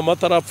ngiye mama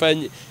atarapfa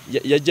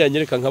yagiye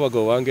anyereka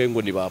nk'abagabo bangaye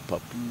ngo ni ba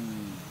papa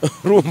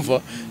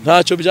urumva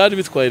ntacyo byari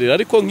bitwaye rero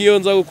ariko nk'iyo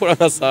nza gukora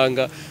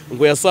nkasanga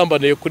ngo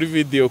yasambaniye kuri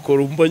video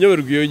call umva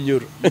nyoberwa iyo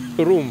nyura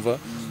urumva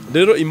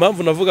rero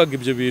impamvu navugaga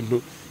ibyo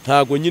bintu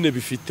ntago nyine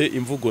bifite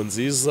imvugo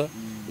nziza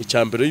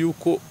icyambere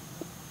yuko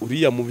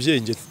uriya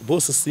mubyeyi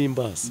bose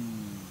simbaza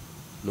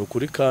ni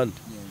ukuri kandi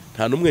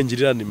nta n'umwe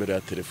ngirira nimero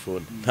ya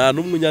telefone nta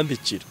n'umwe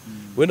unyandikira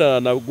wenda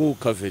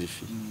naguka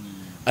verify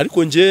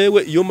ariko ngewe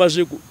iyo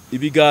maje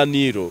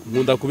ibiganiro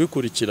nkunda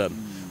kubikurikirana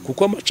kuko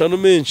amacano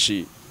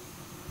menshi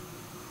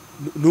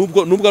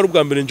nubwo ari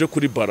ubwa mbere nje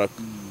kuri Baraka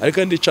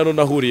ariko ndi cano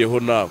nahuriyeho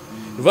nawe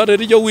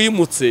rero iyo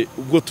wimutse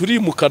ubwo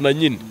turimukana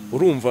nyine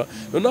urumva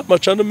none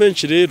amacano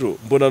menshi rero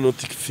mbona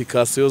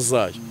notification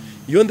zayo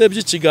iyo ndebye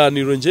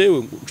ikiganiro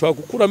ngewe nshobora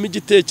gukuramo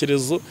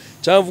igitekerezo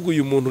cyangwa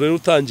uyu muntu rero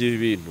utangiye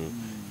ibintu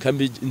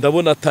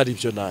ndabona atari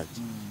byo nanjye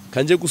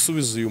kanjye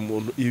gusubiza uyu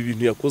muntu ibi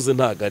bintu yakoze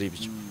ntago ari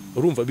byo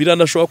urumva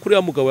biranashoboka kuri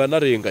ya mugabo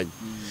yanarenganye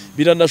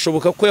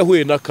biranashoboka ko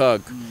yahuye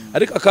n'akaga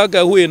ariko akaga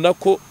yahuye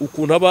nako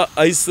ukuntu aba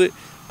ahise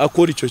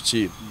akora icyo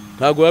kintu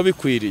ntago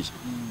yabikwiriye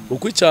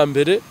uko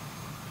icyambere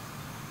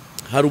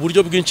hari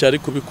uburyo bwinshi ari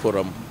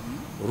kubikoramo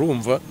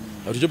urumva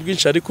hari uburyo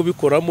bwinshi ari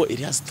kubikoramo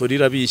iriya story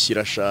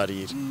irabishyira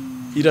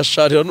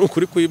irasharira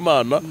n'ukuri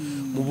kw'Imana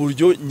mu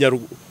buryo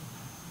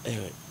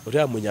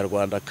uriya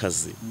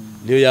munyarwandakazi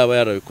niyo yaba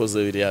yarabikoze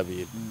biriya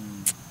bintu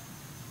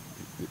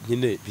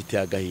nyine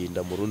biteye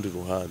agahinda mu rundi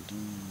ruhande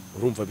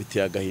urumva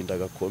biteye agahinda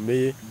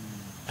gakomeye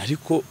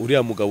ariko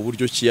uriya mugabo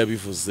uburyo ki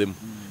yabivuzemo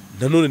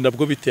nanone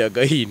nabwo biteye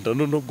agahinda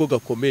nubwo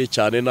gakomeye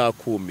cyane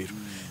nakumira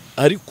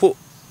ariko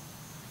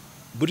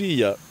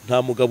buriya nta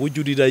mugabo ujya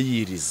urira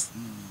yiriza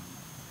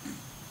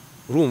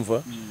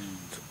urumva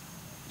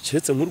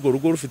keretse nk'urwo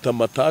rugo rufite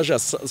amataje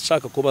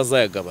ashaka ko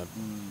bazayagabana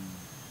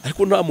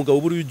ariko nta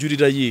mugabo buriya ujya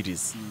urira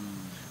yiriza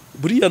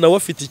buriya nawe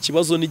afite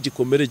ikibazo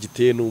n'igikomere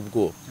giteye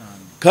n'ubwoba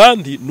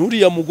kandi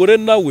nuriya mugore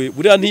nawe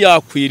buriya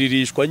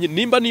ntiyakwiririshwa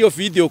nimba niyo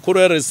video call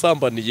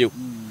yarasambaniyeho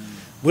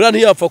buriya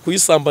ntiyapfa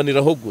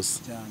kuyisambaniraho gusa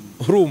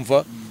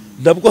urumva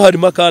nabwo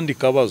harimo akandi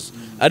kabazo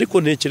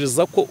ariko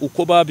ntekereza ko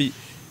uko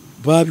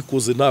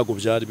babikoze ntago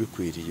byari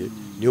bikwiriye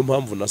niyo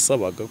mpamvu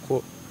nasabaga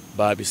ko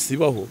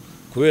babisibaho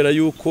kubera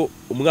yuko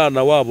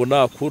umwana wabo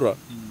nakura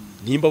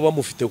nimba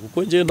bamufite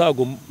kuko ngiye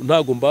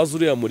ntago mbaza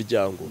uriya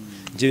muryango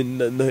ngiye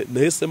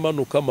nahise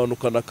manuka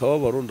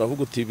nakababaro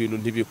ndavuga uti ibintu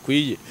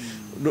ntibikwiye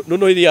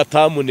noneho iriya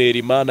tamunera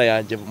imana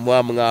yanjye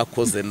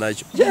mwakoze nayo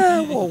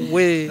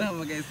yewe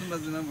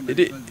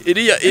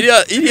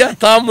iriya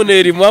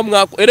tamunera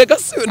mwako erega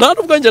nta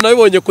nubwo njye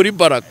nabibonye kuri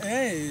Baraka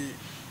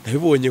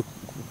nabibonye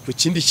ku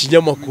kindi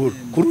kinyamakuru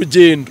ku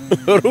rugendo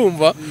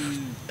urumva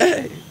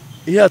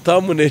iriya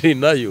tamunera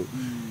nayo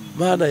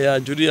mana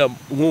yanjye uriya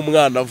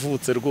nk'umwana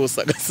avutse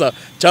rwose agasa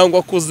cyangwa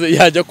akuze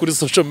yajya kuri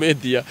social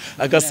media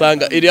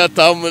agasanga iriya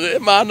tamunera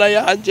mana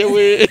yanjye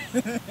we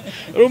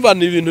urumva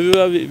ni ibintu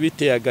biba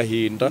biteye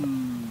agahinda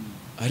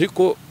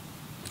ariko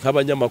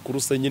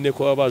nk'abanyamakuru se nyine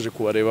ko baje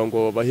kubareba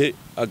ngo babahe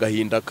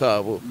agahinda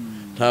kabo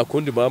nta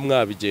kundi baba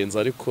mwabigenza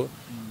ariko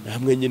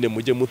namwe nyine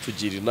mujye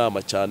mutugira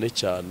inama cyane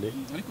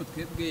ariko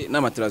twebwe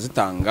inama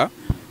turazitanga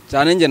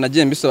cyane nge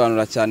nagiye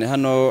mbisobanura cyane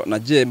hano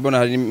nagiye mbona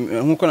hari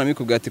nkuko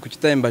namikubwira ati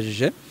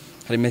kukitayembajije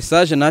hari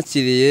message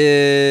nakiriye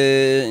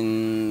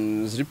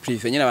ziri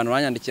prive nyine abantu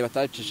banyandikiye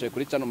batacishe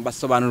kuri cyane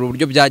basobanura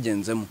uburyo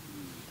byagenzemo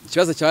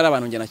ikibazo cyari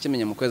abantu nge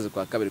nakimenye mu kwezi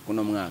kwa kabiri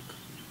kuno mwaka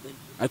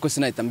ariko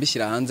sinahita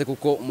mbishyira hanze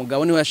kuko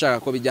umugabo niwe yashaka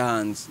ko bijya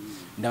hanze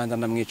ndabanza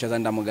ndamwicaza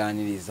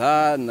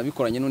ndamuganiriza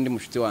nabikoranye n'undi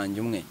mushuti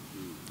wanjye umwe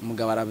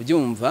umugabo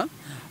arabyumva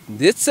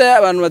ndetse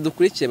abantu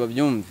badukurikiye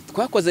babyumve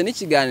twakoze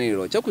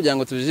n'ikiganiro cyo kugira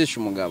ngo tujishe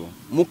umugabo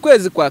mu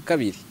kwezi kwa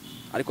kabiri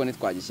ariko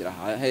nitwagishyira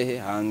hehe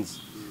hanze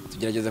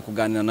tugerageza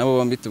kuganira nabo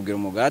bombi tubwira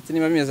umugabo ati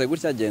niba bimeze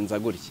gutya genza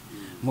gutya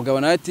umugabo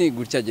nawe ati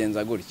gutya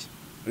genza gutya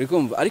uri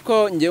kumva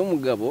ariko ngewe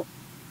umugabo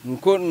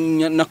nuko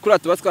nakura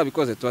tuba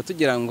twabikoze tuba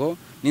tugira ngo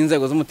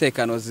n'inzego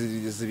z'umutekano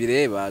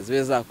zibireba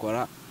zibe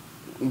zakora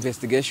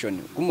investigation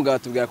kumugabo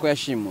tubwira ko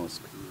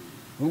yashimuswe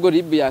ubwo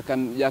RIB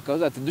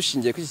yakaza ati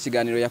dushingiye ku iki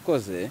kiganiro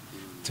yakoze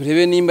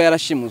turebe nimba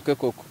yarashimuswe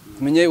koko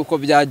tumenye uko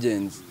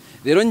byagenze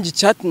rero ngi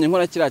cyatumye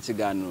nkora kira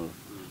kiganiro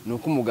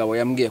nuko umugabo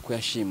yambwiye ko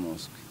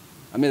yashimuswe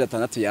amezi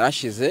 6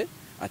 yarashize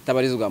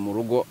atabarizwa mu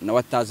rugo nawe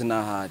atazi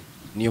nahari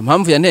niyo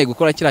mpamvu yanteye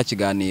gukora kira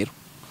kiganiro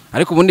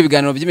ariko ubundi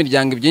biganiro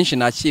by'imiryango byinshi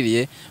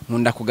nakiriye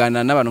nkunda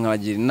kuganira n'abantu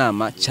nkabagira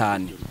inama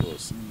cyane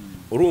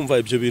urumva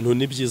ibyo bintu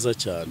ni byiza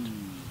cyane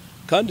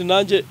kandi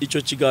nanjye icyo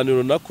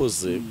kiganiro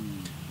nakoze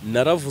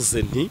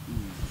naravuze nti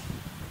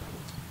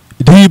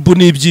RIB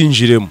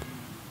nibyinjiremo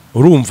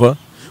urumva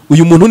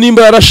uyu muntu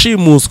nimba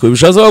yarashimuswe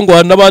bishaza ngo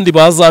hari nabandi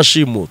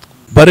bazashimutwa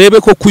barebe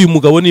ko uyu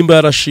mugabo nimba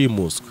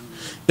yarashimuswe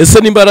ese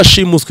nimba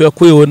yarashimuswe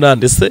yakuyeho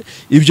nande ese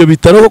ibyo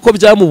bitaro ko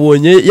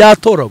byamubonye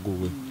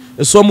yatoraguwe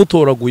ese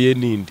wamutoraguye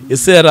nindi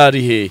ese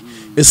yarari hehe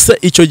ese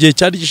icyo gihe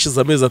cyari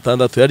gishize amezi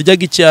 6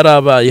 yaryaga iki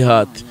yarabaye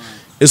hati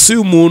ese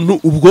uyu muntu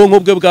ubwonko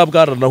bwe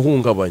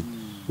bwaranahungabanye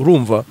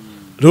urumva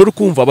rero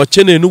kumva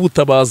abakeneye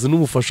n'ubutabazi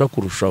n'ubufasha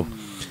kurushaho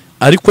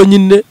ariko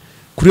nyine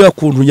kuri ya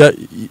kuntu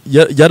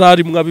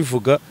yarari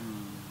mwabivuga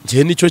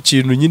ngiye nicyo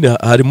kintu nyine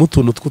harimo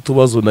utuntu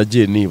tw'utubazo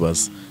nagiye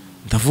nibaza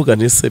ndavuga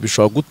nese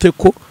bishobora gute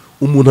ko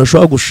umuntu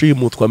ashobora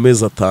gushimutwa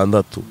amezi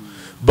 6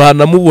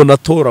 banamubona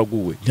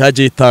atoraguwe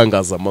ntagiye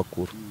itangaza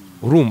amakuru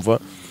urumva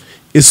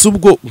ese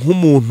ubwo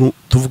nk'umuntu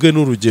tuvuge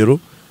n'urugero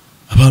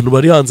abantu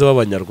bari hanze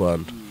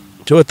b'abanyarwanda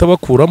cyo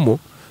batabakuramo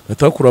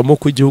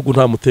ko igihugu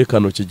nta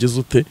mutekano kigize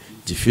ute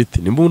gifite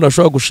nimba umuntu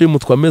ashobora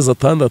gushimutwa amezi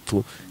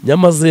 6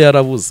 nyamaze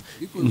yarabuze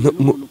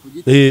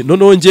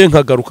noneho ngiye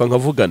nkagaruka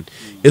nkavugane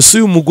ese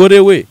uyu mugore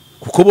we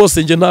kuko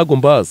bose nge ntago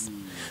mbazi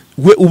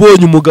we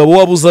ubonye umugabo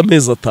wabuze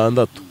amezi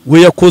 6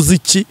 we yakoze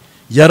iki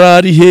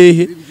yarari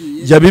hehe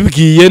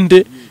yabibwiye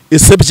nde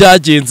ese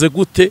byagenze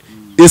gute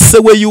ese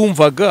we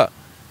yumvaga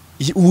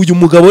uyu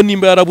mugabo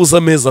nimba yarabuze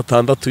amezi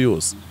 6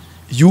 yose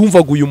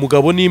yumvaga uyu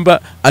mugabo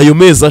nimba ayo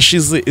mezi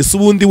ashize ese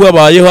ubundi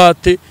wabaye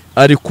hate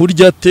ari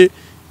kurya ate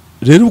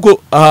rero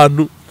ubwo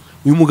ahantu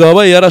uyu mugabo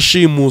abaye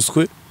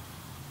yarashimuswe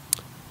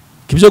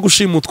kibyo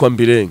gushimutwa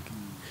mbirenge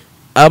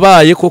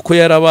abaye koko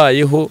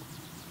yarabayeho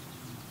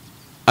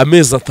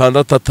amezi 6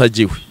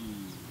 atagiwe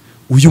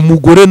uyu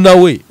mugore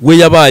nawe we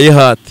yabaye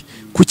hate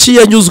kuki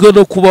yanyuzwe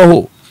no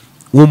kubaho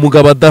uwo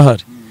mugabo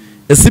adahari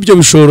ese ibyo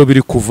bishoro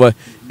biri kuva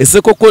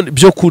ese koko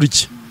byo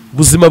kurya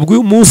ubuzima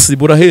bw'uyu munsi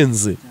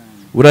burahenze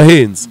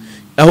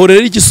aho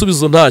rero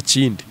igisubizo nta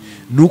kindi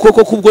nuko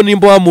koko ubwo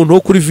nimba wa muntu wo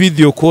kuri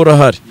video call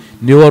ahari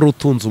niwe wari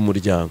utunze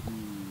umuryango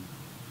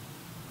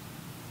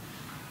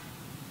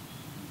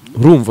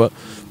urumva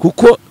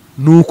kuko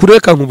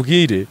nukureka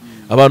nkubwire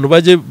abantu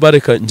baje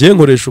bareka ngiye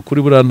nkoresha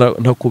ukuri bura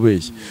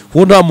ntakubeshye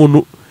kuko nta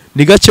muntu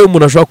ni gake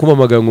umuntu ashobora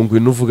kumamaga ngo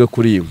ngwino uvuge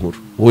kuri iyi nkuru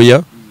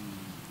oya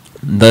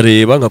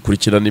ndareba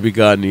nkakurikirana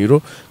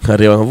ibiganiro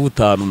nkareba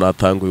nkavuga ahantu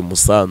natanga uyu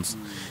musanzu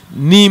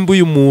nimba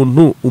uyu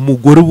muntu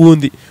umugore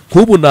ubundi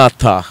nk'ubu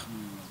nataha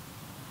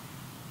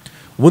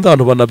ubundi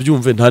abantu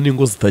banabyumve nta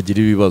n'ingo zitagira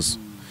ibibazo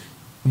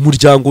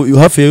umuryango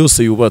hafi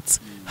yose yubatse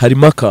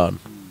harimo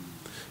akantu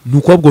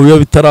nuko abwo biba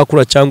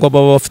bitarakura cyangwa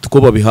baba bafite uko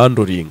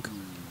babihandoringa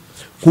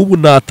nk'ubu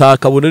nataha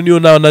kabone niyo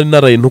nari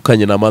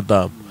narayintukanye na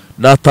madamu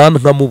nataha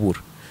nkamubura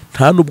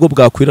nta nubwo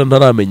bwakwira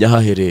ntaramenya aho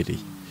aherereye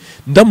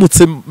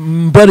ndamutse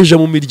mbarije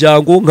mu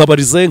miryango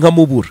nkabarizaye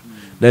nkamubura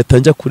nahita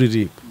njya kuri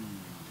RIB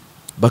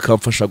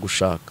bakamfasha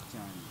gushaka.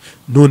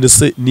 None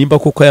se nimba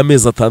koko aya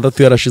mezi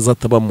 6 yarashize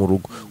ataba mu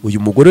rugo, uyu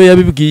mugore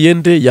yabibwiye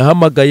nde,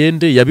 yahamagaye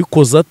nde,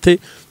 yabikoze ate?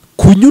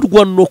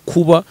 Kunyurwa no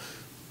kuba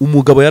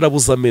umugabo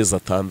yarabuze amezi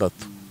 6.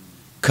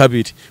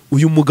 Kabiri,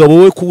 uyu mugabo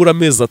we kubura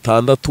amezi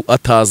 6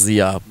 atazi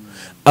yabo,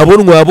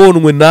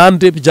 yabonwe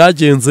nande,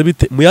 byagenze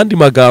bite? Mu yandi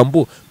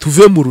magambo,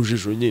 tuve mu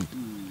rujijo nyine,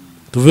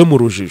 tuve mu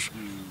rujijo,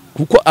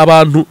 kuko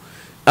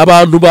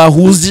abantu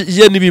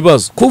bahuziye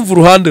n'ibibazo, kumva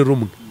uruhande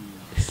rumwe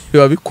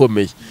biba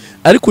bikomeye,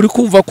 ariko uri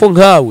kumva ko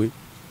nkawe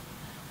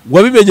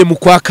wabimenye mu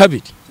kwa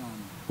kabiri.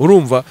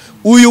 Urumva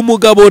uyu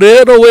mugabo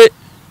rero we,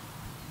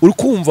 uri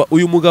kumva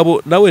uyu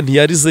mugabo nawe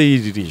ntiyarize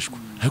yiririjwe,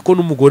 ariko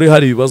n'umugore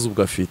hari ibibazo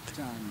bwafite.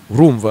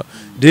 Urumva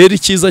rero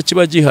icyiza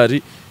kiba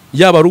gihari,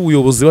 yaba ari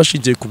ubuyobozi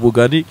bashingiye ku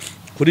bugani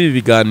kuri ibi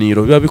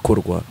biganiro biba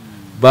bikorwa,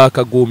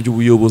 bakagombye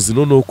ubuyobozi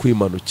noneho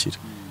kwimanukira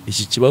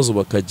iki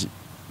kibazo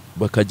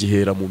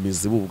bakagihera mu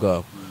mizi bo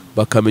ubwabo,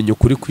 bakamenya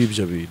ukuri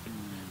kw'ibyo bintu,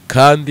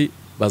 kandi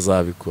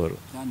bazabikora.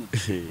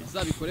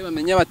 Bazabikore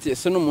bamenye bati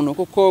ese n'umuntu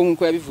koko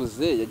nkuko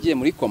yabivuze yagiye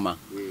muri koma,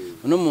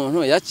 uno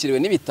muntu yakiriwe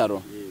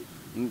n'ibitaro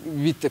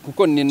bite,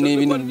 kuko ni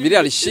ibintu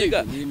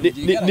birarishiga,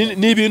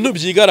 ni ibintu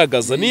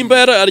byigaragaza. Nimba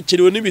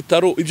yarakiriwe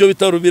n'ibitaro, ibyo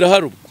bitaro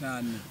biraharubwa,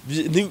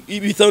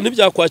 ibitaro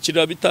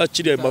ntibyakwakirira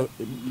bitakiriye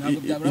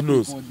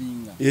inuzi.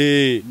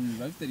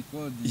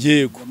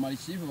 Yego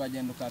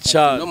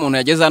no muntu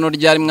yageze hano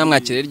ryari,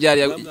 mwamwakiriye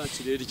ryari,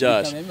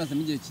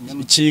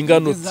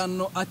 ikingano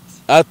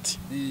ati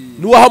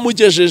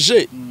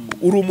n'uwahamugejeje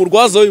uri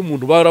umurwaza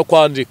w'umuntu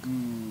barakwandika.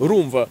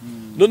 Urumva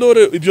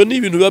noneho ibyo ni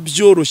ibintu biba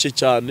byoroshye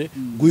cyane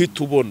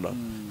guhita ubona.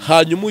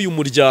 Hanyuma uyu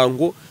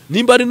muryango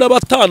nimba ari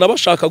n'abatana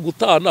bashaka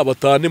gutana,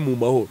 batane mu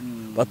mahoro,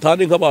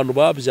 batane nk'abantu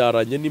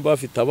babyaranye, nimba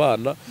bafite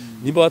abana,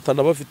 nimba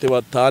batana bafite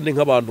batane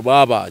nk'abantu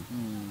babanye.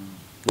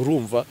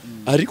 Urumva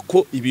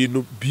ariko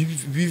ibintu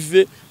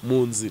bive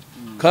mu nzira,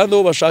 kandi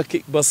aho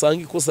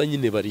basanga ikosa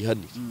nyine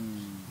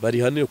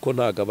barihanire ko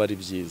ntago bari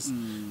byiza.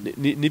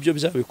 Nibyo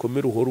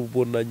byabikomera uhora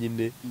ubona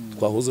nyine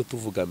twahoze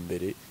tuvuga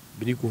mbere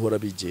biri guhora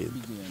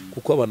bigenda,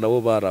 kuko aba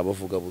nabo bari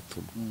abavuga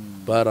butumwa,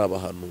 bari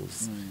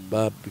abahanuzi,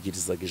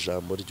 babwirizaga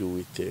ijambo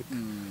ry'Uwiteka.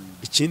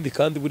 Ikindi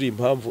kandi buri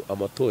impamvu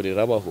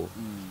amatorero abaho,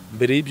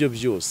 mbere y'ibyo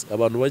byose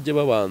abantu bajye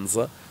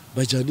babanza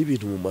bajyana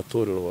ibintu mu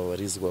matorero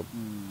babarizwamo,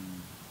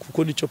 kuko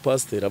nicyo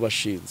pasiteri aba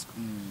ashinzwe.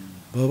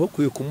 Baba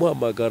bakwiye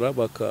kumuhamagara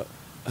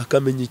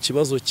akamenya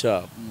ikibazo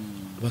cyabo,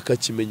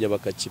 bakakimenya,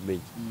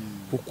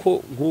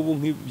 kuko nk'ubu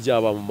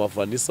nk'ibyaba mu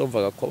mavanisa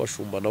mvaga ko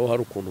abashumba nabo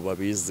hari ukuntu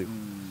babizi.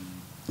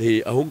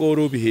 Aho ngaho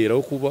rero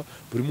biheraho kuba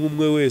buri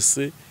umwe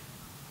wese.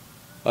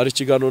 Hari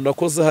ikiganiro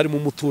nakoze harimo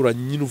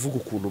umuturanyi nyine uvuga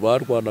ukuntu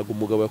barwanaga,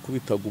 umugabo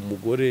yakubitaga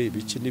umugore,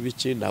 ibiki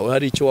n'ibiki, nawe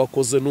hari icyo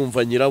wakoze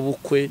numva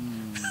nyirabukwe.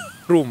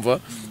 Urumva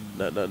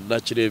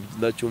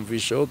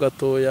nacyumvishaho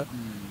gatoya,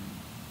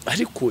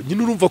 ariko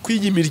nyine urumva ko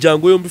iyi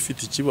miryango yombi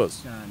ifite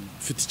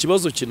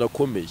ikibazo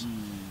kinakomeye.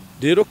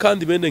 Rero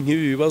kandi bene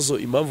nk'ibi bibazo,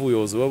 impamvu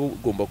ubuyobozi baba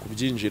bugomba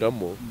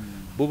kubyinjiramo,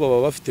 bo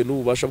baba bafite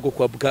n'ububasha bwo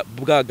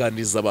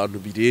bwaganiriza abantu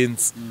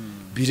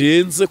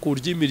birenze ku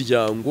buryo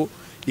imiryango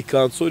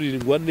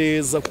ikansorirwa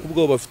neza,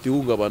 kuko bafite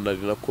ihungabana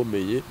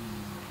rinakomeye.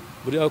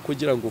 Buriya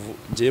kugira ngo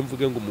ngiye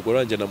mvuge ngo umugore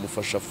wanjye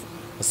namufasha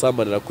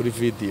asambanira kuri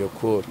video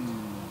call,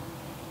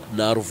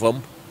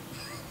 naruvamo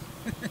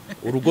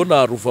urugo,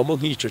 naruvamo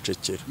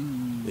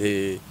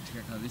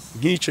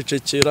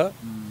nkicecekera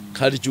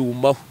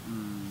karyumaho,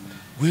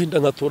 wenda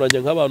nkatoranya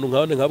nk'abantu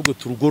nkabane nkabwo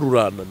turugo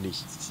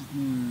rurananiye.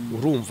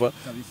 Urumva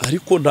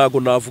ariko ntago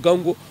navuga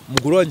ngo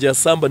umugore wanjye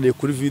yasambaniye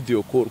kuri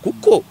video call,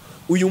 kuko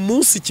uyu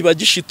munsi kiba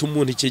gishita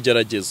umuntu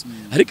ikigeragezo,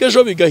 ariko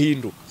ejo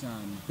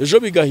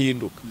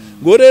bigahinduka.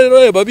 Ngo rero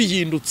reba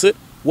bihindutse,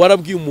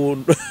 warabwiye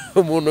umuntu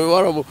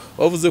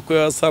wavuze ko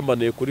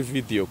yasambaniye kuri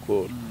video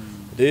call.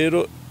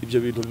 Rero ibyo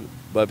bintu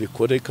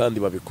babikore, kandi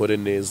babikore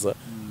neza,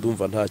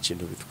 ndumva nta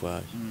kintu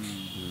bitwaye.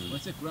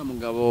 Wase kuri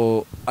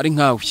mugabo ari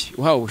nkawe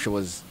uhawe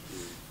ubushobozi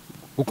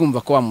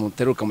ukumva ko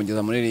wamuteruka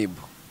mugeza muri RIB,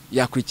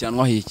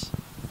 yakurikiranwa hiki?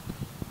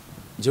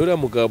 Njye uriya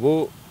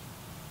mugabo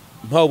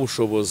nta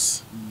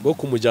ubushobozi bwo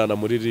kumujyana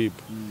muri RIB,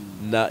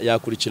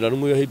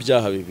 yakurikiranweho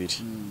ibyaha bibiri.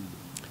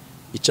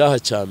 Icyaha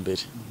cya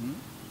mbere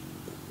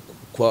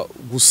kwa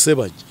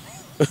gusebanya.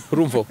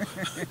 Urumva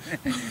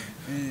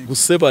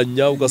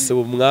gusebanya, ugaseba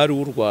umwari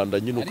w'u Rwanda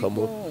nyine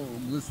ukamo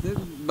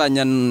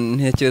gusebanya.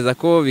 Ntekereza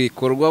ko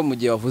bikorwa mu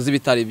gihe wavuze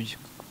ibitari byo.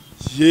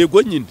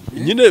 Yego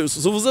nyine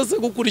uvuze se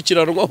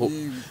gukurikiranwaho.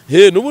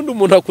 N'ubundi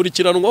umuntu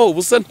akurikiranwaho,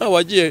 ubuse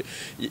ntawagiye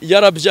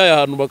yarabyaye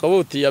ahantu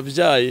bakavuti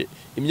yabyaye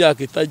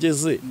imyaka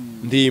itageze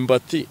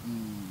ndimbati,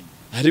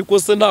 ariko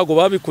se ntago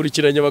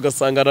babikurikiranye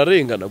bagasanga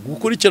ararengana.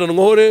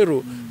 Gukurikiranwaho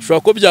rero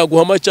ushobora ko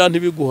byaguhama cyane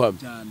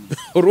ibiguhamye.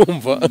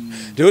 Urumva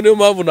rero niyo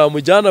mpamvu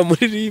namujyana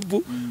muri RIB,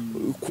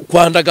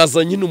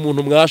 kwandagaza nyine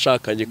umuntu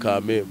mwashakanye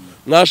kameme,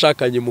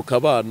 mwashakanye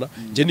mukabana,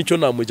 nje nicyo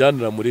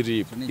namujyanira muri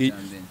RIB.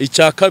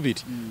 Icya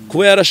kabiri,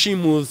 kuba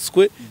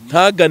yarashimutswe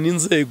ntagana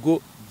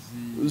inzego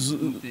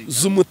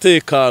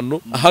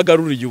z'umutekano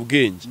ahagaruriye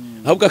ubwenge,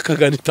 ahubwo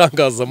akagana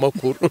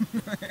itangazamakuru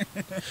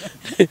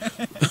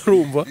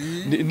urumva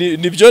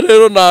nibyo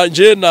rero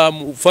nanje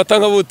namufata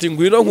nkabuti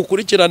ngwino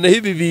nkukurikiraneho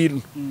ibi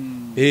bintu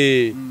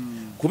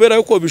kubera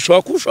yuko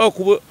bishobora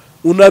kuba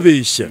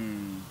unabeshya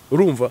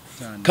urumva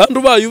kandi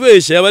ubaye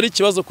ubeshya yaba ari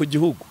ikibazo ku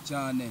gihugu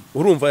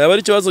urumva yaba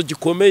ari ikibazo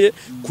gikomeye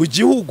ku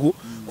gihugu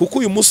kuko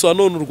uyu munsi wa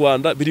none u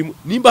Rwanda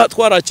nimba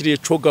twarakiriye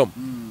cogamo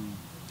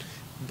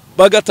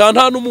bagataha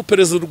nta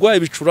n'umuperezida urwaye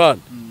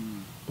ibicurane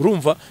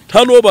urumva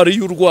nta n'uwo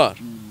bariye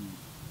urwara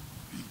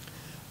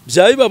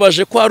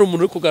byabibabaje ko hari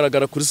umuntu uri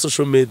kugaragara kuri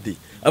social media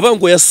avuga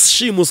ngo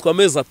yashimuswe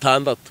amezi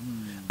 6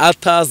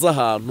 ataza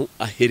ahantu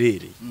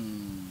aherereye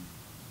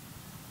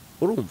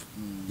urumva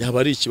yaba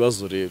ari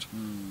ikibazo rero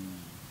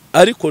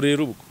ariko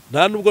rero ubwo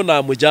nta nubwo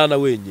namujyana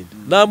wenyine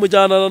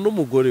namujyanana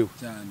n'umugore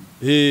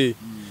we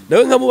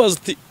nawe nkamubaza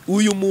uti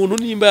uyu muntu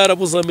nimba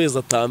yarabuze amezi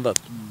 6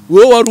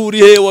 wowe wari uri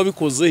he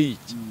wabikozeho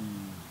iki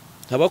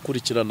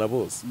ntabakurikirana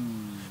bose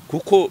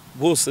kuko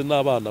bose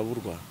n'abana b'u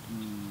Rwanda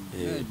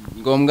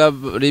ngombwa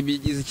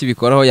bigize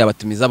ikibikoraho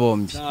yabatumiza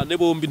bombi cyane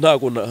bombi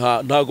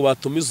ntago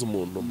batumiza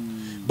umuntu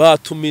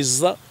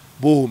batumiza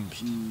bombi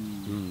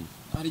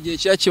hari igihe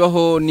cya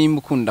kibaho nimba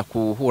ukunda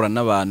kuhura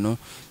n'abantu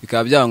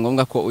bikaba byaba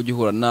ngombwa ko ujya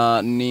uhura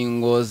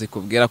n'ingo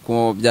zikubwira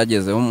ko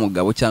byagezeho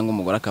umugabo cyangwa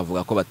umugore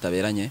akavuga ko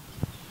bataberanye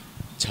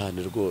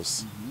cyane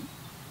rwose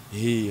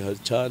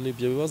cyane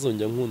ibyo bibazo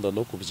njya nkunda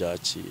no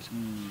kubyakira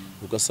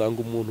ugasanga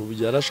umuntu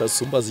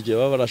yarashatse umbaza igihe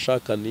baba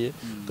barashakaniye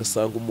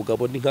ugasanga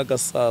umugabo ni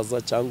nk'agasaza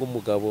cyangwa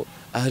umugabo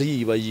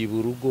ariba yiba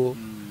urugo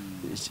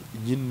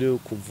nyine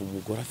kumva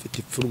umugore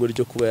afite ipfunwe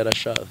ryo kuba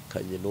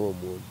yarashakanye n'uwo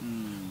muntu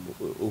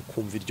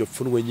ukumva iryo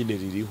pfunwe nyine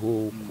ririho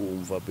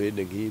ukumva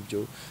bene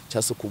nk'ibyo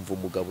cyangwa se ukumva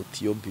umugabo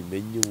uti iyo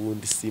mbimenye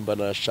ubundi simba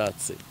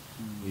narashatse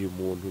uyu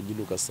muntu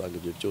nyine ugasanga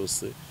ibyo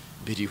byose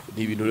biriho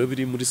ni ibintu rero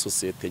biri muri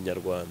sosiyete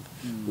nyarwanda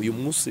uyu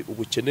munsi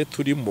ubukene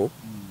turimo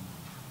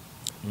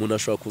umuntu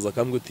ashobora kuza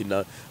akambwira uti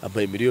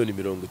ampaye miliyoni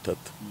 30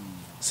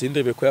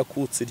 sindebe ko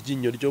yakutse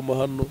iryinyo ryo mo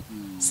hano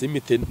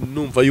simite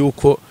numva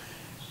yuko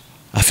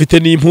afite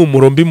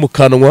n'impumuro mbi mu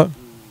kanwa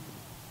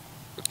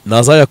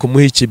nazaya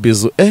kumuha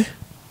ikibizo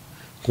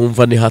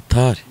nkumva ni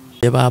hatari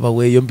baba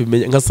we yo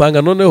mbimenye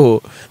ngasanga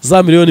noneho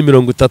za miliyoni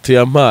 30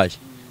 yampaye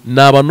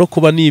naba no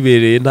kuba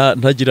nibereye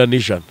ntagira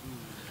n'ijana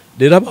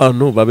rero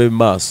abantu babe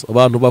maso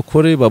abantu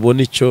bakore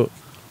babone icyo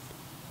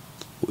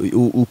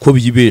uko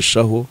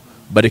bibeshaho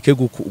bareke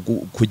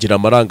kugira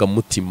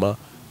amarangamutima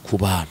ku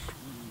bantu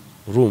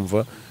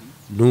urumva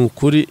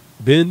nukuri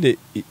bene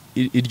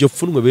iryo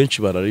pfunwe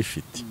benshi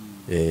bararifite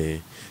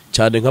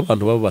cyane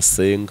nk'abantu baba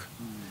basenga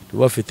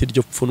bafite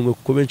iryo pfunwe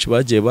kuko benshi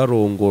bagiye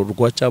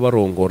barongorwa cyangwa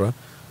barongora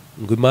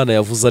ngo Imana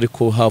yavuze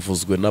ariko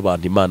havuzwe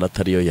n'abantu Imana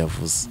atariyo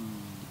yavuze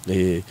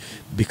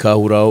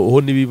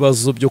bikahuraho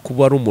n'ibibazo byo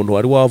kuba ari umuntu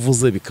wari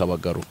wavuze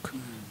bikabagaruka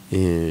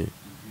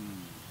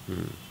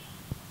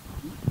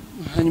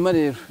hanyuma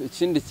rero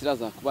ikindi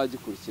kiraza kuba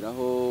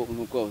gikurikiraho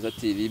nk'uko wavuze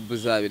ati RIB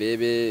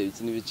uzabirebe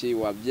iki n'ibiki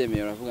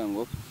wabyemeye uravuga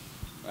ngo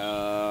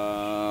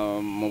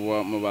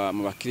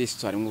mu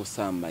bakristo harimo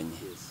ubusambanyi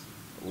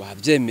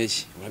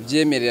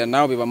wabyemerera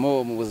nawe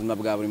bibamo mu buzima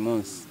bwa buri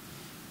munsi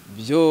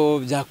byo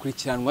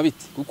byakurikiranwa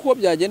biti kuko uko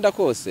byagenda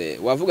kose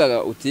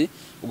wavugaga uti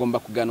ugomba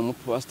kugana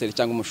umupasiteri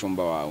cyangwa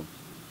umushumba wawe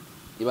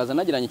ibaza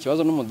nagiranye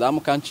ikibazo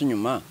n'umudamu kanci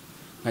inyuma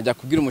nkajya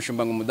kubwira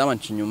umushumba ngo umudamu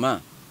anci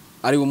inyuma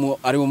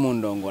ari wo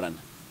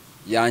mundongorana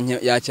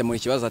yakemura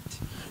ikibazo ati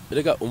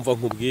rega umva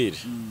nkubwire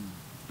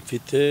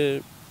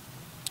mfite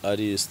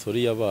ari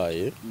story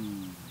yabaye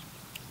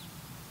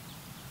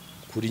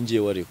kuri ngiye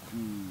wariko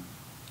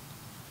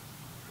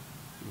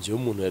ngiye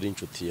umuntu yari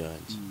inshuti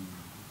yanjye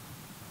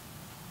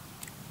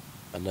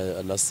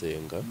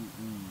anasenga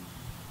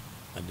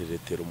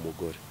aneretera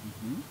umugore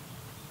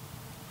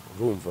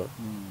urumva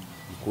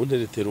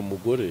kunteretera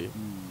umugore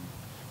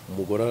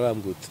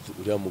arambwira uti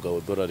uriya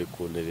mugabo dorari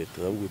kuntereta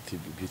arambwira uti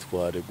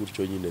bitware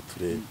gutyo nyine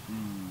turebe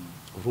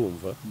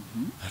urumva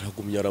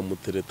aragumya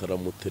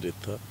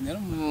aramutereta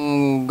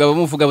umugabo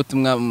muvuga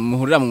butumwa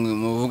muhurira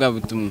muvuga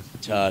butumwa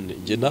cyane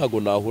nge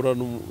ntago nahura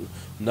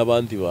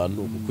n'abandi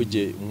bantu kuko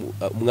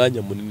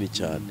umwanya munini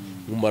cyane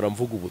nkumara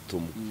mvuga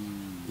ubutumwa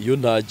iyo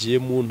ntagiye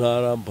mu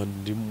ntara mba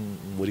ndi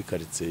muri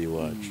quartier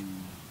iwacu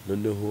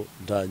noneho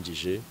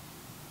ndangije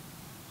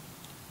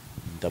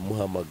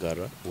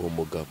ndamuhamagara uwo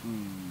mugabo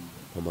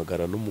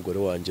mpamagara n'umugore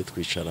wanjye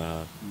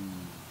twicara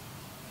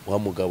wa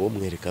mugabo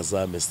mwereka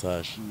za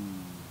message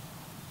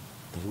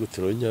ndavuga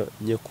uti ronya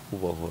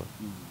nyakubahwa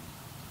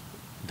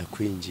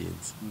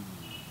ndakwinginze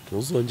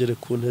ntuzongere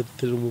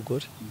kuntetera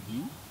umugore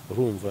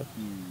urumva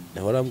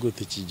nawe arambwira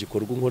uti iki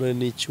gikorwa nkora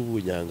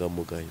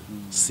n'icy'ubunyangamugayo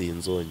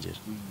sinzongera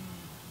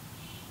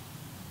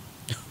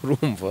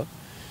urumva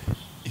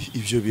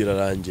ibyo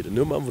birarangira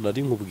niyo mpamvu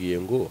nari nkubwiye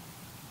ngo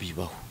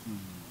bibaho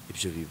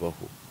ibyo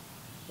bibaho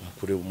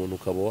kureba umuntu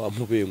ukaba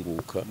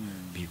wamubenguka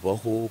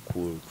bibaho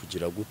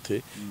kugira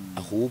gute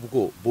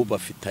ahubwo bo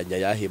bafitanya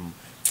yahema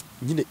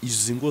nyine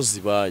izi ngo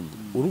zibanye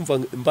urumva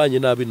mbanye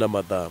nabi na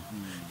madame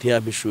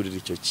ntiyamishurira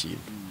icyo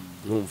kintu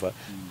urumva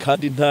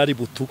kandi ntari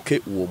butuke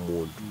uwo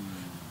muntu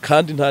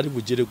kandi ntari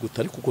bugere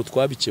gute ariko uko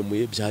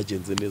twabikemuye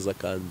byagenze neza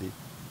kandi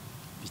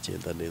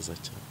bigenda neza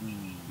cyane.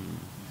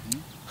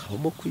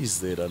 Habamo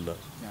kwizerana,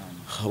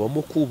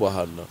 habamo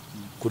kubahana,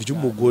 kurya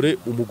umugore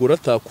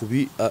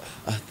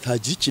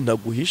atagira ikintu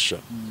aguhisha.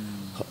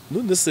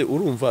 None se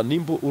urumva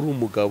nimba uri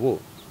umugabo,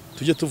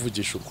 tujye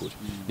tuvugisha ukuri,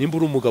 nimba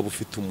uri umugabo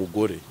ufite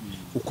umugore,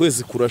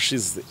 ukwezi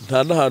kurashize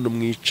nta n'ahantu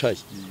mwicaye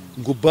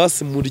ngo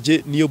basi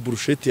murye niyo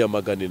burusheti ya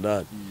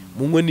 800,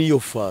 munywe niyo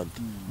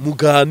fanta,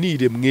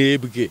 muganire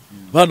mwebwe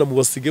bana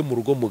mubasige mu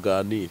rugo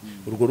muganire,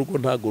 urwo rugo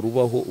ntago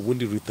rubaho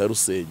ubundi ruhita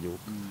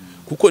rusenyuka.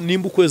 Kuko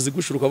nimba ukwezi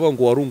gushiruka bavuga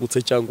ngo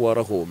warungutse cyangwa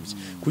warahombye,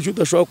 kuki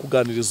udashobora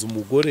kuganiriza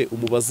umugore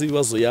umubaza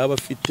ibibazo yaba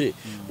afite,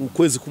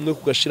 ukwezi kumwe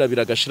kugashira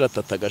biragashira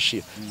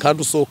tatagashira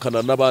kandi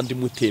usohokana n'abandi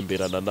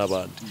mutemberana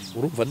n'abandi,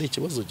 urumva ni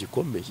ikibazo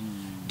gikomeye.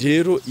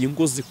 Rero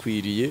ingo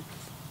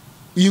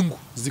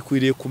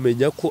zikwiriye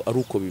kumenya ko ari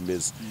uko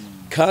bimeze,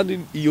 kandi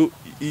iyo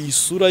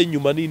isura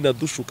y'inyuma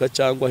ninadushuka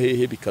cyangwa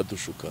hehe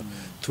bikadushuka,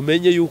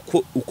 tumenye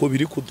yuko uko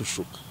biri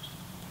kudushuka,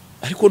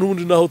 ariko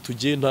n'ubundi naho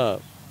tugiye nta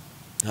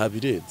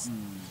birenze,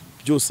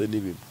 byose ni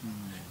bimwe.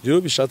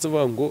 Rero bishatse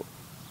vuga ngo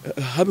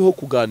habeho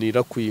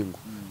kuganira kw'ingo.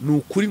 Ni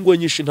ukuri ngo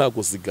nyinshi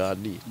ntago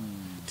ziganira,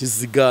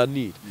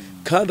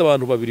 kandi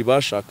abantu babiri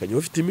bashakanye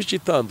bafite imico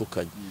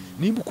itandukanye.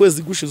 Nimba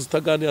ukwezi gushize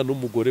utaganira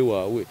n'umugore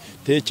wawe,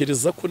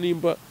 tekereza ko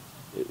nimba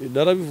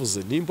narabivuze,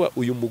 nimba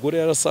uyu mugore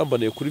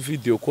yarasambaniye kuri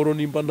video call,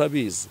 nimba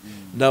ntabizi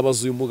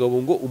nabaza uyu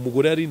mugabo ngo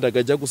umugore yarindaga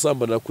ajya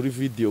gusambanira kuri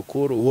video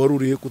call, wari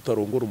urihe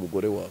kutarongora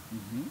umugore wawe?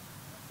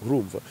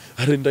 Urumva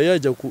arenda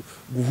yajya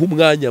guha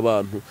umwanya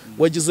abantu,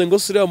 wagize ngo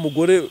siriya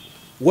mugore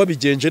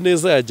wabigenje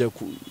neza yajya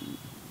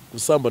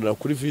gusambanira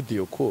kuri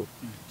video call,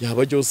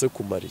 yaba byose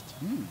kumara iki?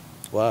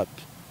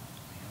 Wapi?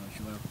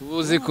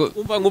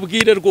 Umva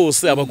nkubwire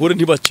rwose abagore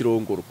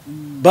ntibakirongorwa,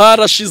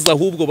 barashize,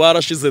 ahubwo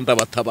barashize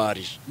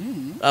ndabatabarije,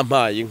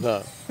 ampaye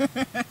inka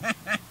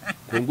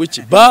ngo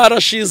iki,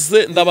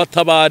 barashize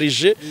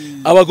ndabatabarije,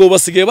 abagabo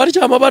basigaye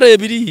baryama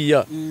bareba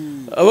iriya,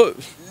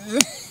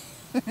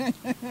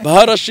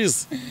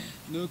 barashize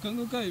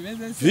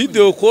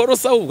video call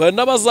ahubwo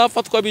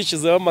n'abazafatwa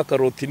bishizeho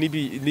amakaroti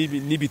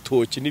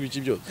n'ibitoki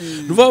n'ibiki byose.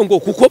 Nuvuga ngo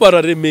kuko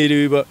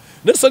bararemerewe,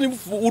 nese ni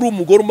uri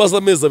umugore umaze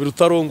amezi 2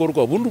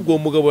 utarongorwa, bundi ubwo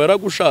mugabo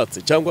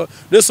yaragushatse cyangwa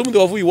nese ubundi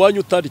wavuye iwanyu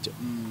utarya,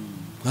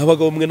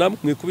 abagabo mwe namwe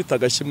mwikubita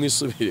agashyi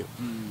mwisubire.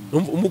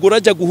 Umugore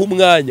ajya guha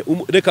umwanya,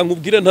 reka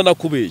nkubwire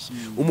ntanakubeshye,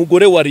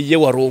 umugore wariye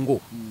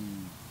warongo,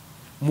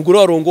 umugore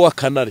warongo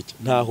akanarya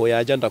ntaho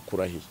yajya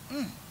ndakurahiye,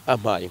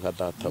 ampaye nka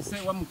databuja.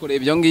 Ese wamukoreye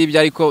ibyo ngibyo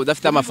ariko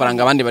udafite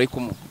amafaranga abandi bari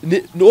kumuha?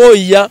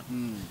 Oya,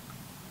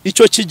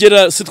 icyo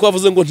kigera si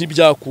twavuze ngo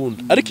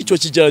ntibyakunda, ariko icyo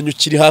kigeranyo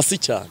kiri hasi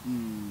cyane,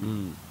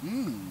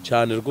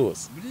 cyane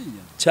rwose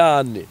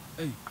cyane.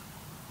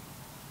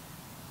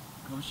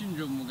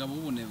 Kabushinje umugabo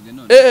w'ubunebwe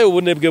none.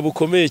 Ubunebwe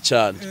bukomeye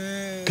cyane,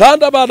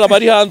 kandi abana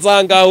bari hanze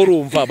aha ngaha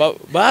urumva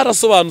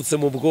barasobanutse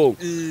mu bwonko.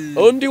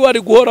 Undi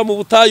wari guhora mu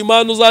butayu,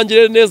 Mana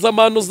uzangire neza,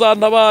 Mana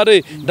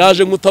uzantabare,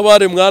 ndaje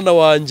ngutabare mwana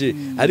wanjye,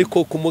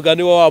 ariko ku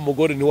mugani wa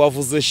mugore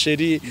ntiwavuze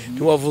sheri,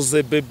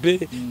 ntiwavuze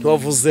bebe,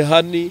 ntiwavuze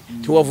hani,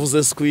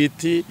 ntiwavuze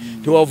sweet,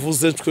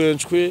 ntiwavuze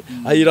cwencwe,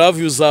 I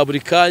love you za buri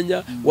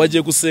kanya.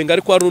 Wagiye gusenga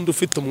ariko hari undi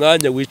ufite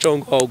umwanya wicaho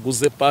ngo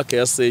waguze pake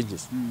ya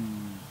senyisa,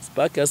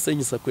 pake ya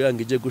senyisa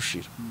kuyanga ije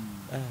gushira.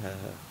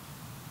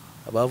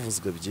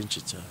 Abavuzwe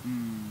byinshi cyane.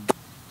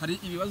 Hari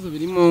ibibazo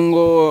biri mu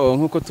ngo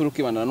nkuko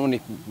turukibana none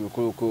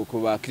ku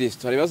ba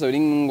Kristo, hari ibibazo biri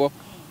mu ngo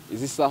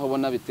izi saho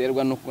ubona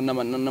biterwa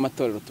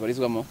n'amatorero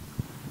tubarizwamo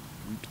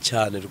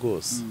cyane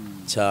rwose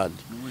cyane.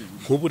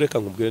 Nk'ubu reka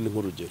nkubwire ni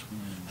nk'urugero,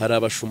 hari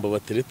abashumba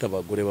batereta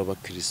abagore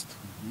b'abakristo,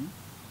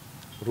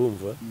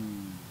 urumva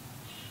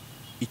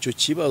icyo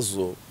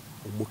kibazo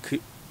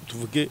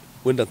tuvuge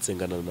wenda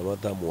nsengana na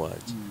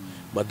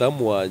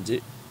madamu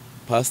wanjye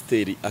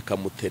pasiteri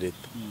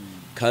akamutereta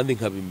kandi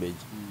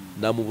nkabimenya,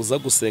 namubuza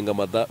gusenga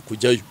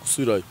kujyayo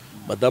gusubirayo,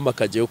 madamu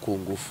akajyayo ku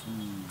ngufu.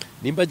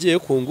 Nimba agiyeyo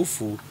ku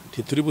ngufu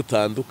ntituri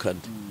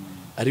butandukane,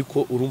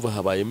 ariko urumva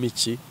habayemo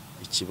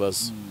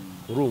ikibazo,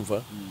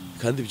 urumva,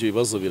 kandi ibyo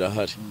bibazo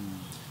birahari.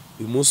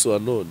 Uyu munsi wa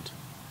none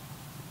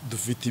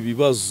dufite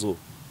ibibazo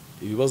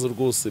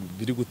rwose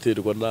biri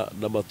guterwa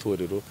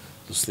n'amatorero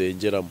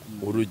dusengeramo.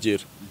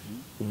 Urugero,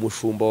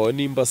 umushumba wawe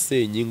nimba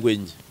asenya ingwe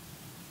nke,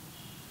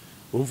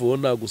 urumva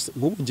ubona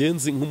nk'ubu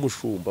ngenzi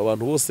nk'umushumba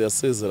abantu bose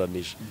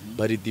yasezeranije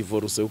bari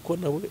divorce, kuko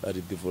nawe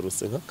ari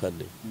divorce nka 4.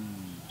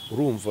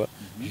 Urumva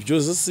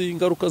byose si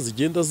ingaruka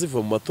zigenda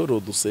ziva mu matorero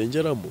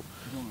dusengeramo.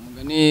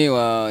 Umugani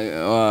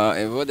wa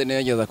Evode ne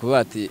yageza kuba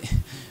ati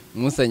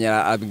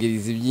Musenyera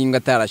abwiriza ibyinga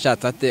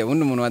atarashatse ate,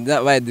 ubundi umuntu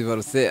wabaye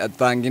divorce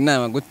atanga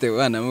inama gute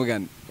wana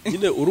mugani?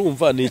 Nyine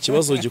urumva ni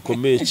ikibazo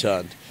gikomeye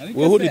cyane.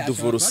 Wewe uri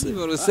divorce,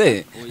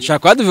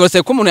 shaka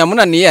divorce ko umuntu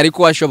yamunaniye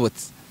ariko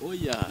washobotse.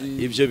 Oya,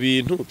 ibyo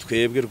bintu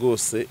twebwe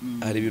rwose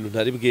hari ibintu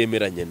ntari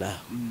bwemeranye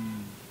nawe.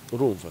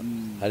 Urumva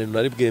hari ibintu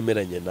ntari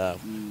bwemeranye nawe.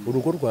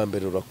 Urugo rwa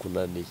mbere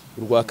rurakunaniye,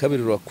 urwa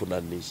kabiri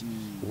rurakunaniye,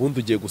 ubundi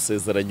ugiye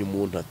gusezeranya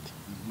umuntu ati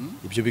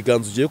ibyo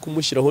biganza ugiye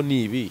kumushyiraho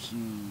ni ibihe?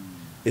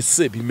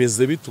 Ese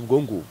bimeze bite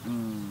ubwo ngubu?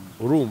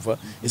 urumva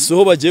ese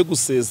ho bagiye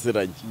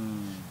gusezeranya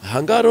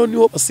ahangaha rero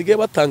niho basigaye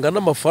batanga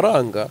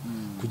n'amafaranga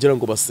kugira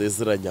ngo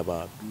basezeranye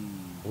abantu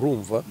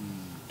urumva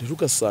rero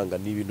ugasanga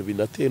ni ibintu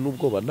binateye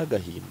n'ubwoba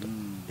n'agahinda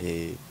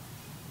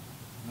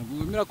ntabwo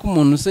wemera ko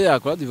umuntu se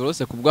yakora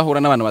divorce kubwo ahura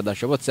n'abantu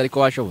badashobotse ariko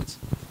washobotse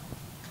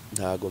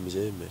ntago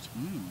mbyemera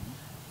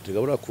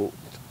rigabura ko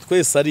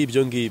twese ari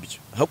ibyo ngibyo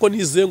hako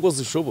nize ngo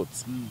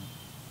zishobotse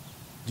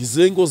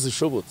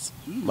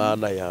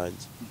mana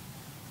yanjye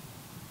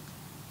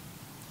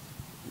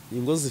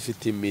ingo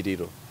zifite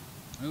imiriro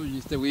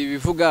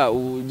wibivuga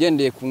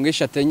ugendeye ku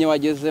ngishatenye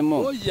wagezemo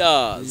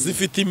oya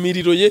zifite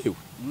imiriro yewe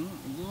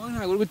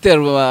ntabwo uri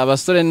gutera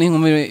abasore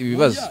n'inkumi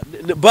ibibazo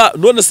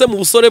none se mu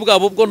busore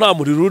bwabo bwo nta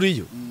muriro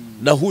uriyo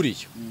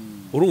nahuriyo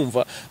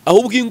urumva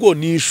ahubwo ingo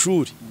ni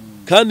ishuri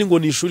kandi ngo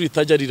ni ishuri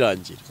ritajya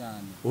rirangira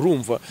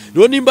urumva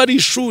rero nimba ari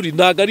ishuri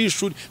ntago ari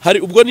ishuri hari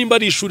ubwo nimba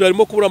ari ishuri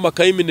harimo kubura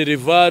amakaye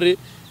minerevare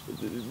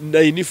na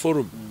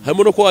uniforme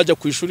harimo no ko wajya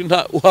ku ishuri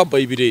nta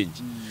uhambaye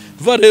ibirenge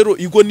vuba rero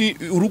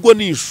urugo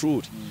ni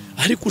ishuri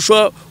ariko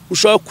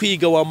ushaka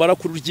kwiga wamara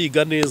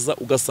kuryiga neza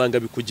ugasanga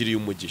bikugiriye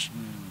umugisha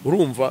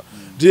urumva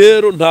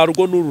rero nta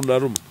rugo n'uru na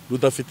rumwe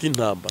rudafite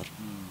intambara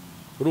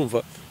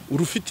urumva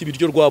urufite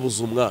ibiryo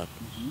rwabuze umwana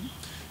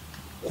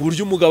ku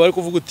buryo umugabo ari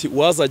kuvuga uti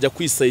wazajya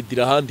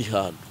kwisayidira ahandi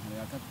hantu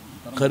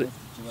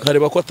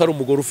kareba ko atari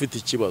umugore ufite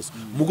ikibazo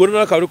umugore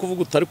nawe akaba ari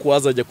kuvuga uti ariko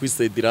wazajya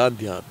kwisayidira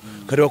ahandi hantu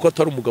kareba ko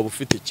atari umugabo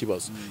ufite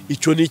ikibazo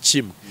icyo ni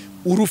kimwe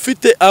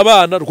urufite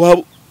abana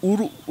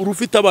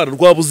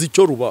rwabuze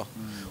icyo rubaho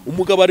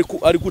umugabo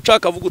ari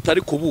gucaka avuga uti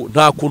ariko ubu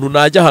nta kuntu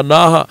najya aha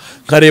n'aha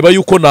nkareba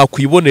yuko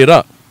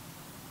nakwibonera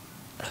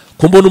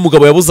ko mbona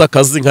umugabo yabuze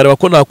akazi nkareba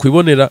ko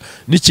nakwibonera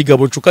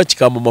n'ikigabo ncuka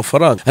kikamba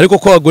amafaranga ariko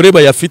ko abagore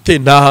bayafite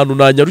nta hantu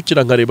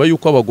nanyarukira nkareba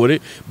yuko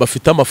abagore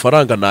bafite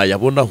amafaranga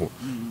nayabonaho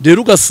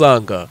rero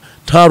ugasanga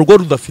nta rugo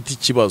rudafite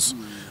ikibazo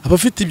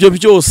abafite ibyo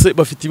byose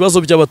bafite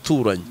ibibazo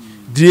by'abaturanyi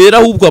rero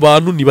ahubwo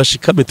abantu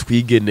nibashikame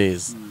twige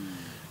neza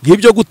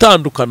nk'ibyo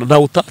gutandukana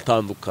ntawe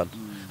utatandukana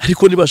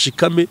ariko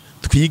nibashikame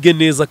twige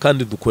neza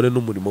kandi dukore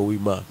n'umurimo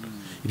w'Imana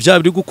ibyaha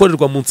biri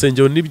gukorerwa mu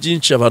nsengero ni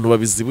byinshi abantu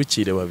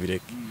babizibukire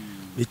babireke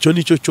icyo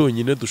nicyo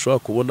cyonyine dushobora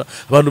kubona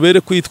abantu bere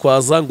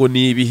kwitwaza ngo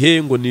ni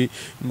ibihe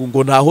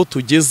ngo ntaho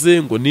tugeze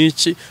ngo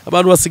niki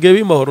abantu basigaye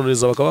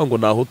bimahoroniza bakavuga ngo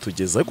naho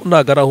tugeze ariko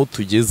ntago ari aho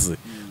tugeze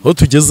aho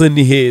tugeze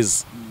ni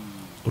heza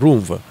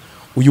urumva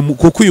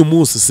kuko uyu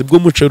munsi sibwo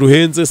umuceri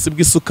uhenze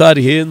sibwo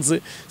isukari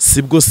ihenze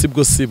sibwo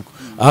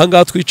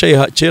ahangaha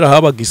twicaye kera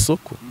habaga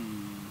isoko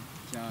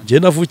njye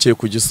navukiye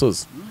ku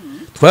Gisozi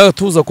twari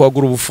tuza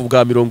kuhagura ubufu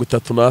bwa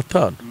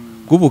 35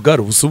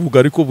 bw'ubugari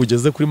ubugari ko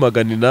bugeze kuri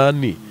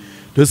 800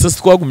 ndetse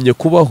twagumye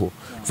kubaho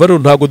varo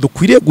ntago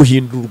dukwiriye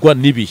guhindurwa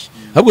n'ibihe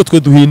ahubwo twe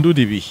duhindura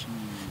ibihe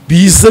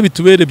biza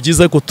bitubere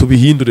byiza ko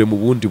tubihindure mu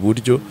bundi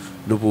buryo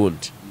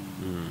n'ubundi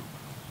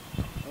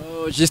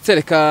Justin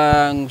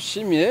reka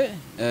ngushimiye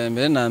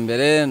mbere na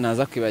mbere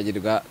naza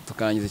kwibagirwa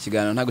tukarangiza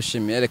ikiganiro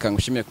ntagushimiye reka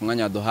ngushimiye ku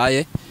mwanya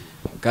waduhaye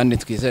kandi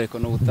twizere ko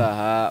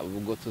n'ubutaha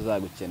ubwo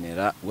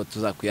tuzagukenera ubwo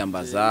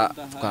tuzakwiyambaza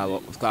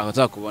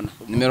twakubona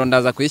nimero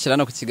ndaza kuyishyira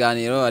no ku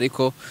kiganiro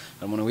ariko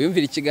umuntu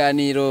wiyumvira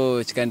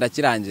ikiganiro kikanda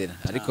kirangira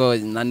ariko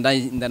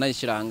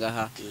ndanayishyira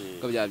ahangaha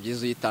ko byaba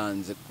byiza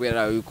uyitanze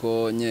kubera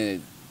yuko nye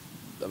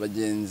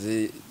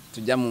abagenzi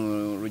tujya mu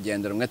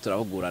rugendo rumwe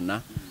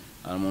turahugurana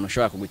umuntu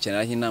ushobora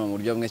kugukeneraho inama mu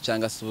buryo bumwe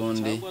cyangwa se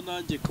ubundi cyangwa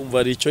nanjye kumva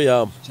ari icyo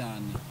yampa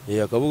cyane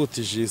akavuga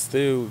uti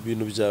Justin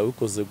ibintu byawe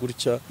ukoze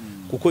gutya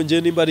kuko njye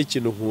nimba ari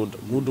ikintu nkunda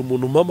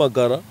umuntu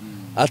umpamagara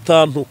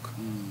atantuka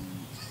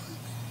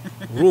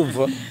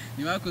urumva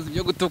nibakoze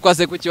ibyo gutukwa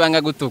se kuki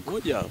wanga gutukwa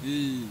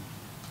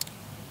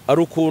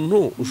ari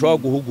ukuntu ushobora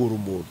guhugura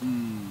umuntu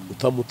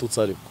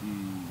utamututse ariko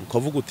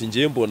ukavuga uti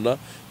ngiye mbona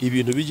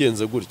ibintu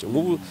bigenze gutya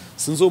nk'ubu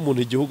sinzi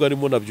umuntu igihugu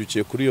arimo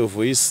nabyukiye kuri iyo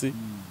voice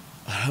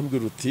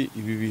arambwira uti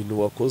ibi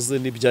bintu wakoze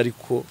nibyo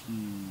ariko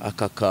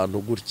aka kantu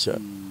gutya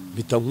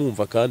bita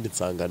nkumva kandi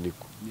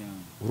nsanganiko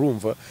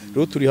urumva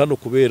rero turi hano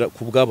kubera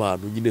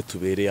kubw'abantu nyine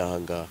tubereye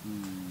ahangaha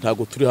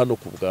ntago turi hano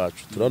ku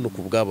bwacu turi hano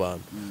ku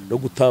bw'abantu no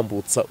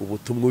gutambutsa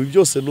ubutumwa ibi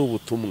byose ni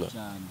ubutumwa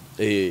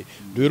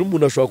rero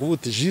umuntu ashobora kuvuga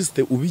uti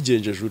Justin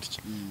ubigenjeje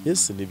utya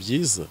yes ni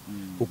byiza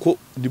kuko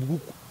nibwo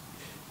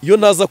iyo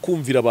naza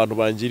kumvira abantu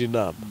bangira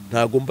inama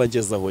ntago mba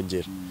ngeze aho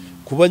ngera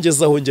kuba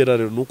ngeze aho ngera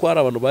rero nuko hari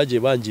abantu bagiye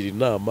bangira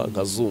inama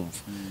nkazumva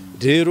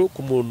rero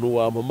ku muntu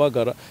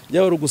wampamagara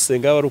yaba ari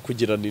ugusenga yaba ari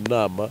ukugirana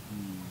inama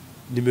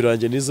nimero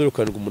yanjye ni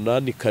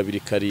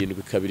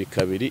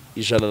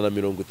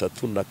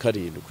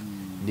 0782222137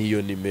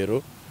 niyo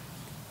nimero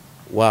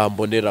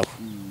wamboneraho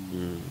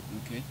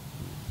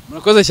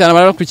murakoze cyane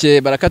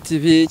barakurikiye Baraka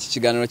TV iki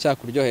kiganiro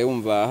cyakuryoheye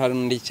wumva hari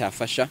undi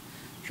cyafasha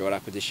ushobora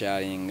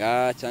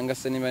kugisharinga cyangwa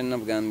se niba na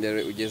bwa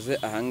mbere ugeze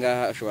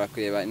ahangaha ushobora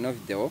kureba ino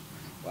video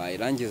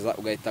wayirangiza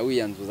ugahita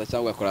wiyanzuza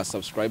cyangwa ugakora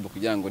subscribe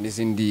kugira ngo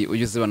n'izindi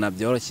ujye uzibona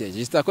byoroshye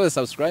Justin akoze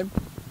subscribe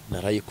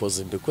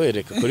narayikoze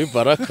mbikwereka kuri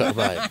Baraka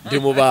baye ndi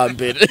mu ba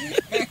mbere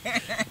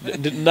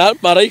na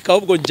marayika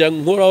ahubwo njya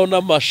nkoraho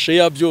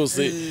n'amasheya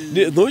byose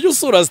ntujye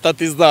usura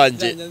stati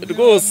zanjye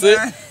rwose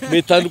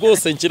mpita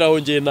rwose nshyiraho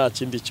ngiye nta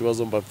kindi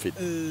kibazo mba mfite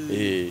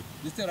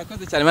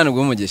urakoze cyane Imana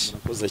iguhe umugisha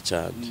urakoze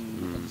cyane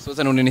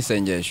dusoze n'undi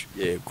n'isengesho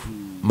yego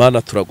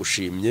Mana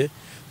turagushimye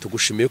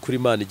tugushimiye kuri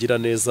Imana igira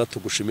neza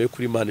tugushimiye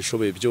kuri Imana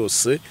ishoboye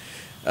byose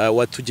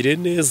watugiriye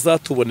neza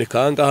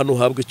tuboneka aha ngaha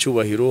uhabwe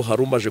icyubahiro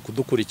harumaje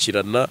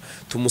kudukurikirana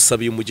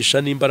tumusabiye umugisha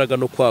n'imbaraga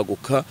no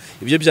kwaguka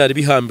ibyo byari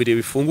bihambiriye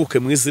bifunguke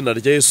mu izina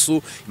rya Yesu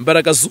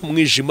imbaraga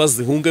z'umwijima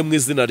zihunge mu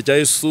izina rya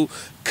Yesu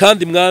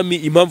kandi mwami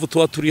impamvu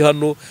tuba turi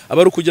hano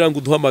aba ari kugira ngo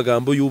uduhe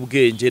amagambo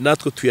y'ubwenge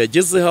natwe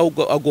tuyagezeho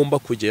aho agomba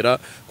kugera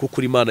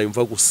kuko Imana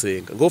yumva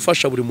gusenga ngo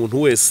ufasha buri muntu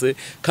wese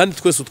kandi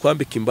twese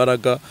utwambike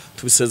imbaraga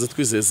tubiseze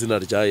twizeye izina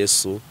rya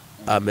Yesu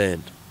amen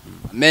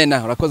amen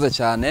urakoze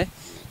cyane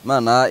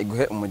Imana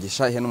iguhe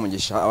umugisha ihe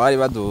n'umugisha abari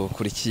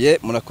badukurikiye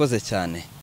murakoze cyane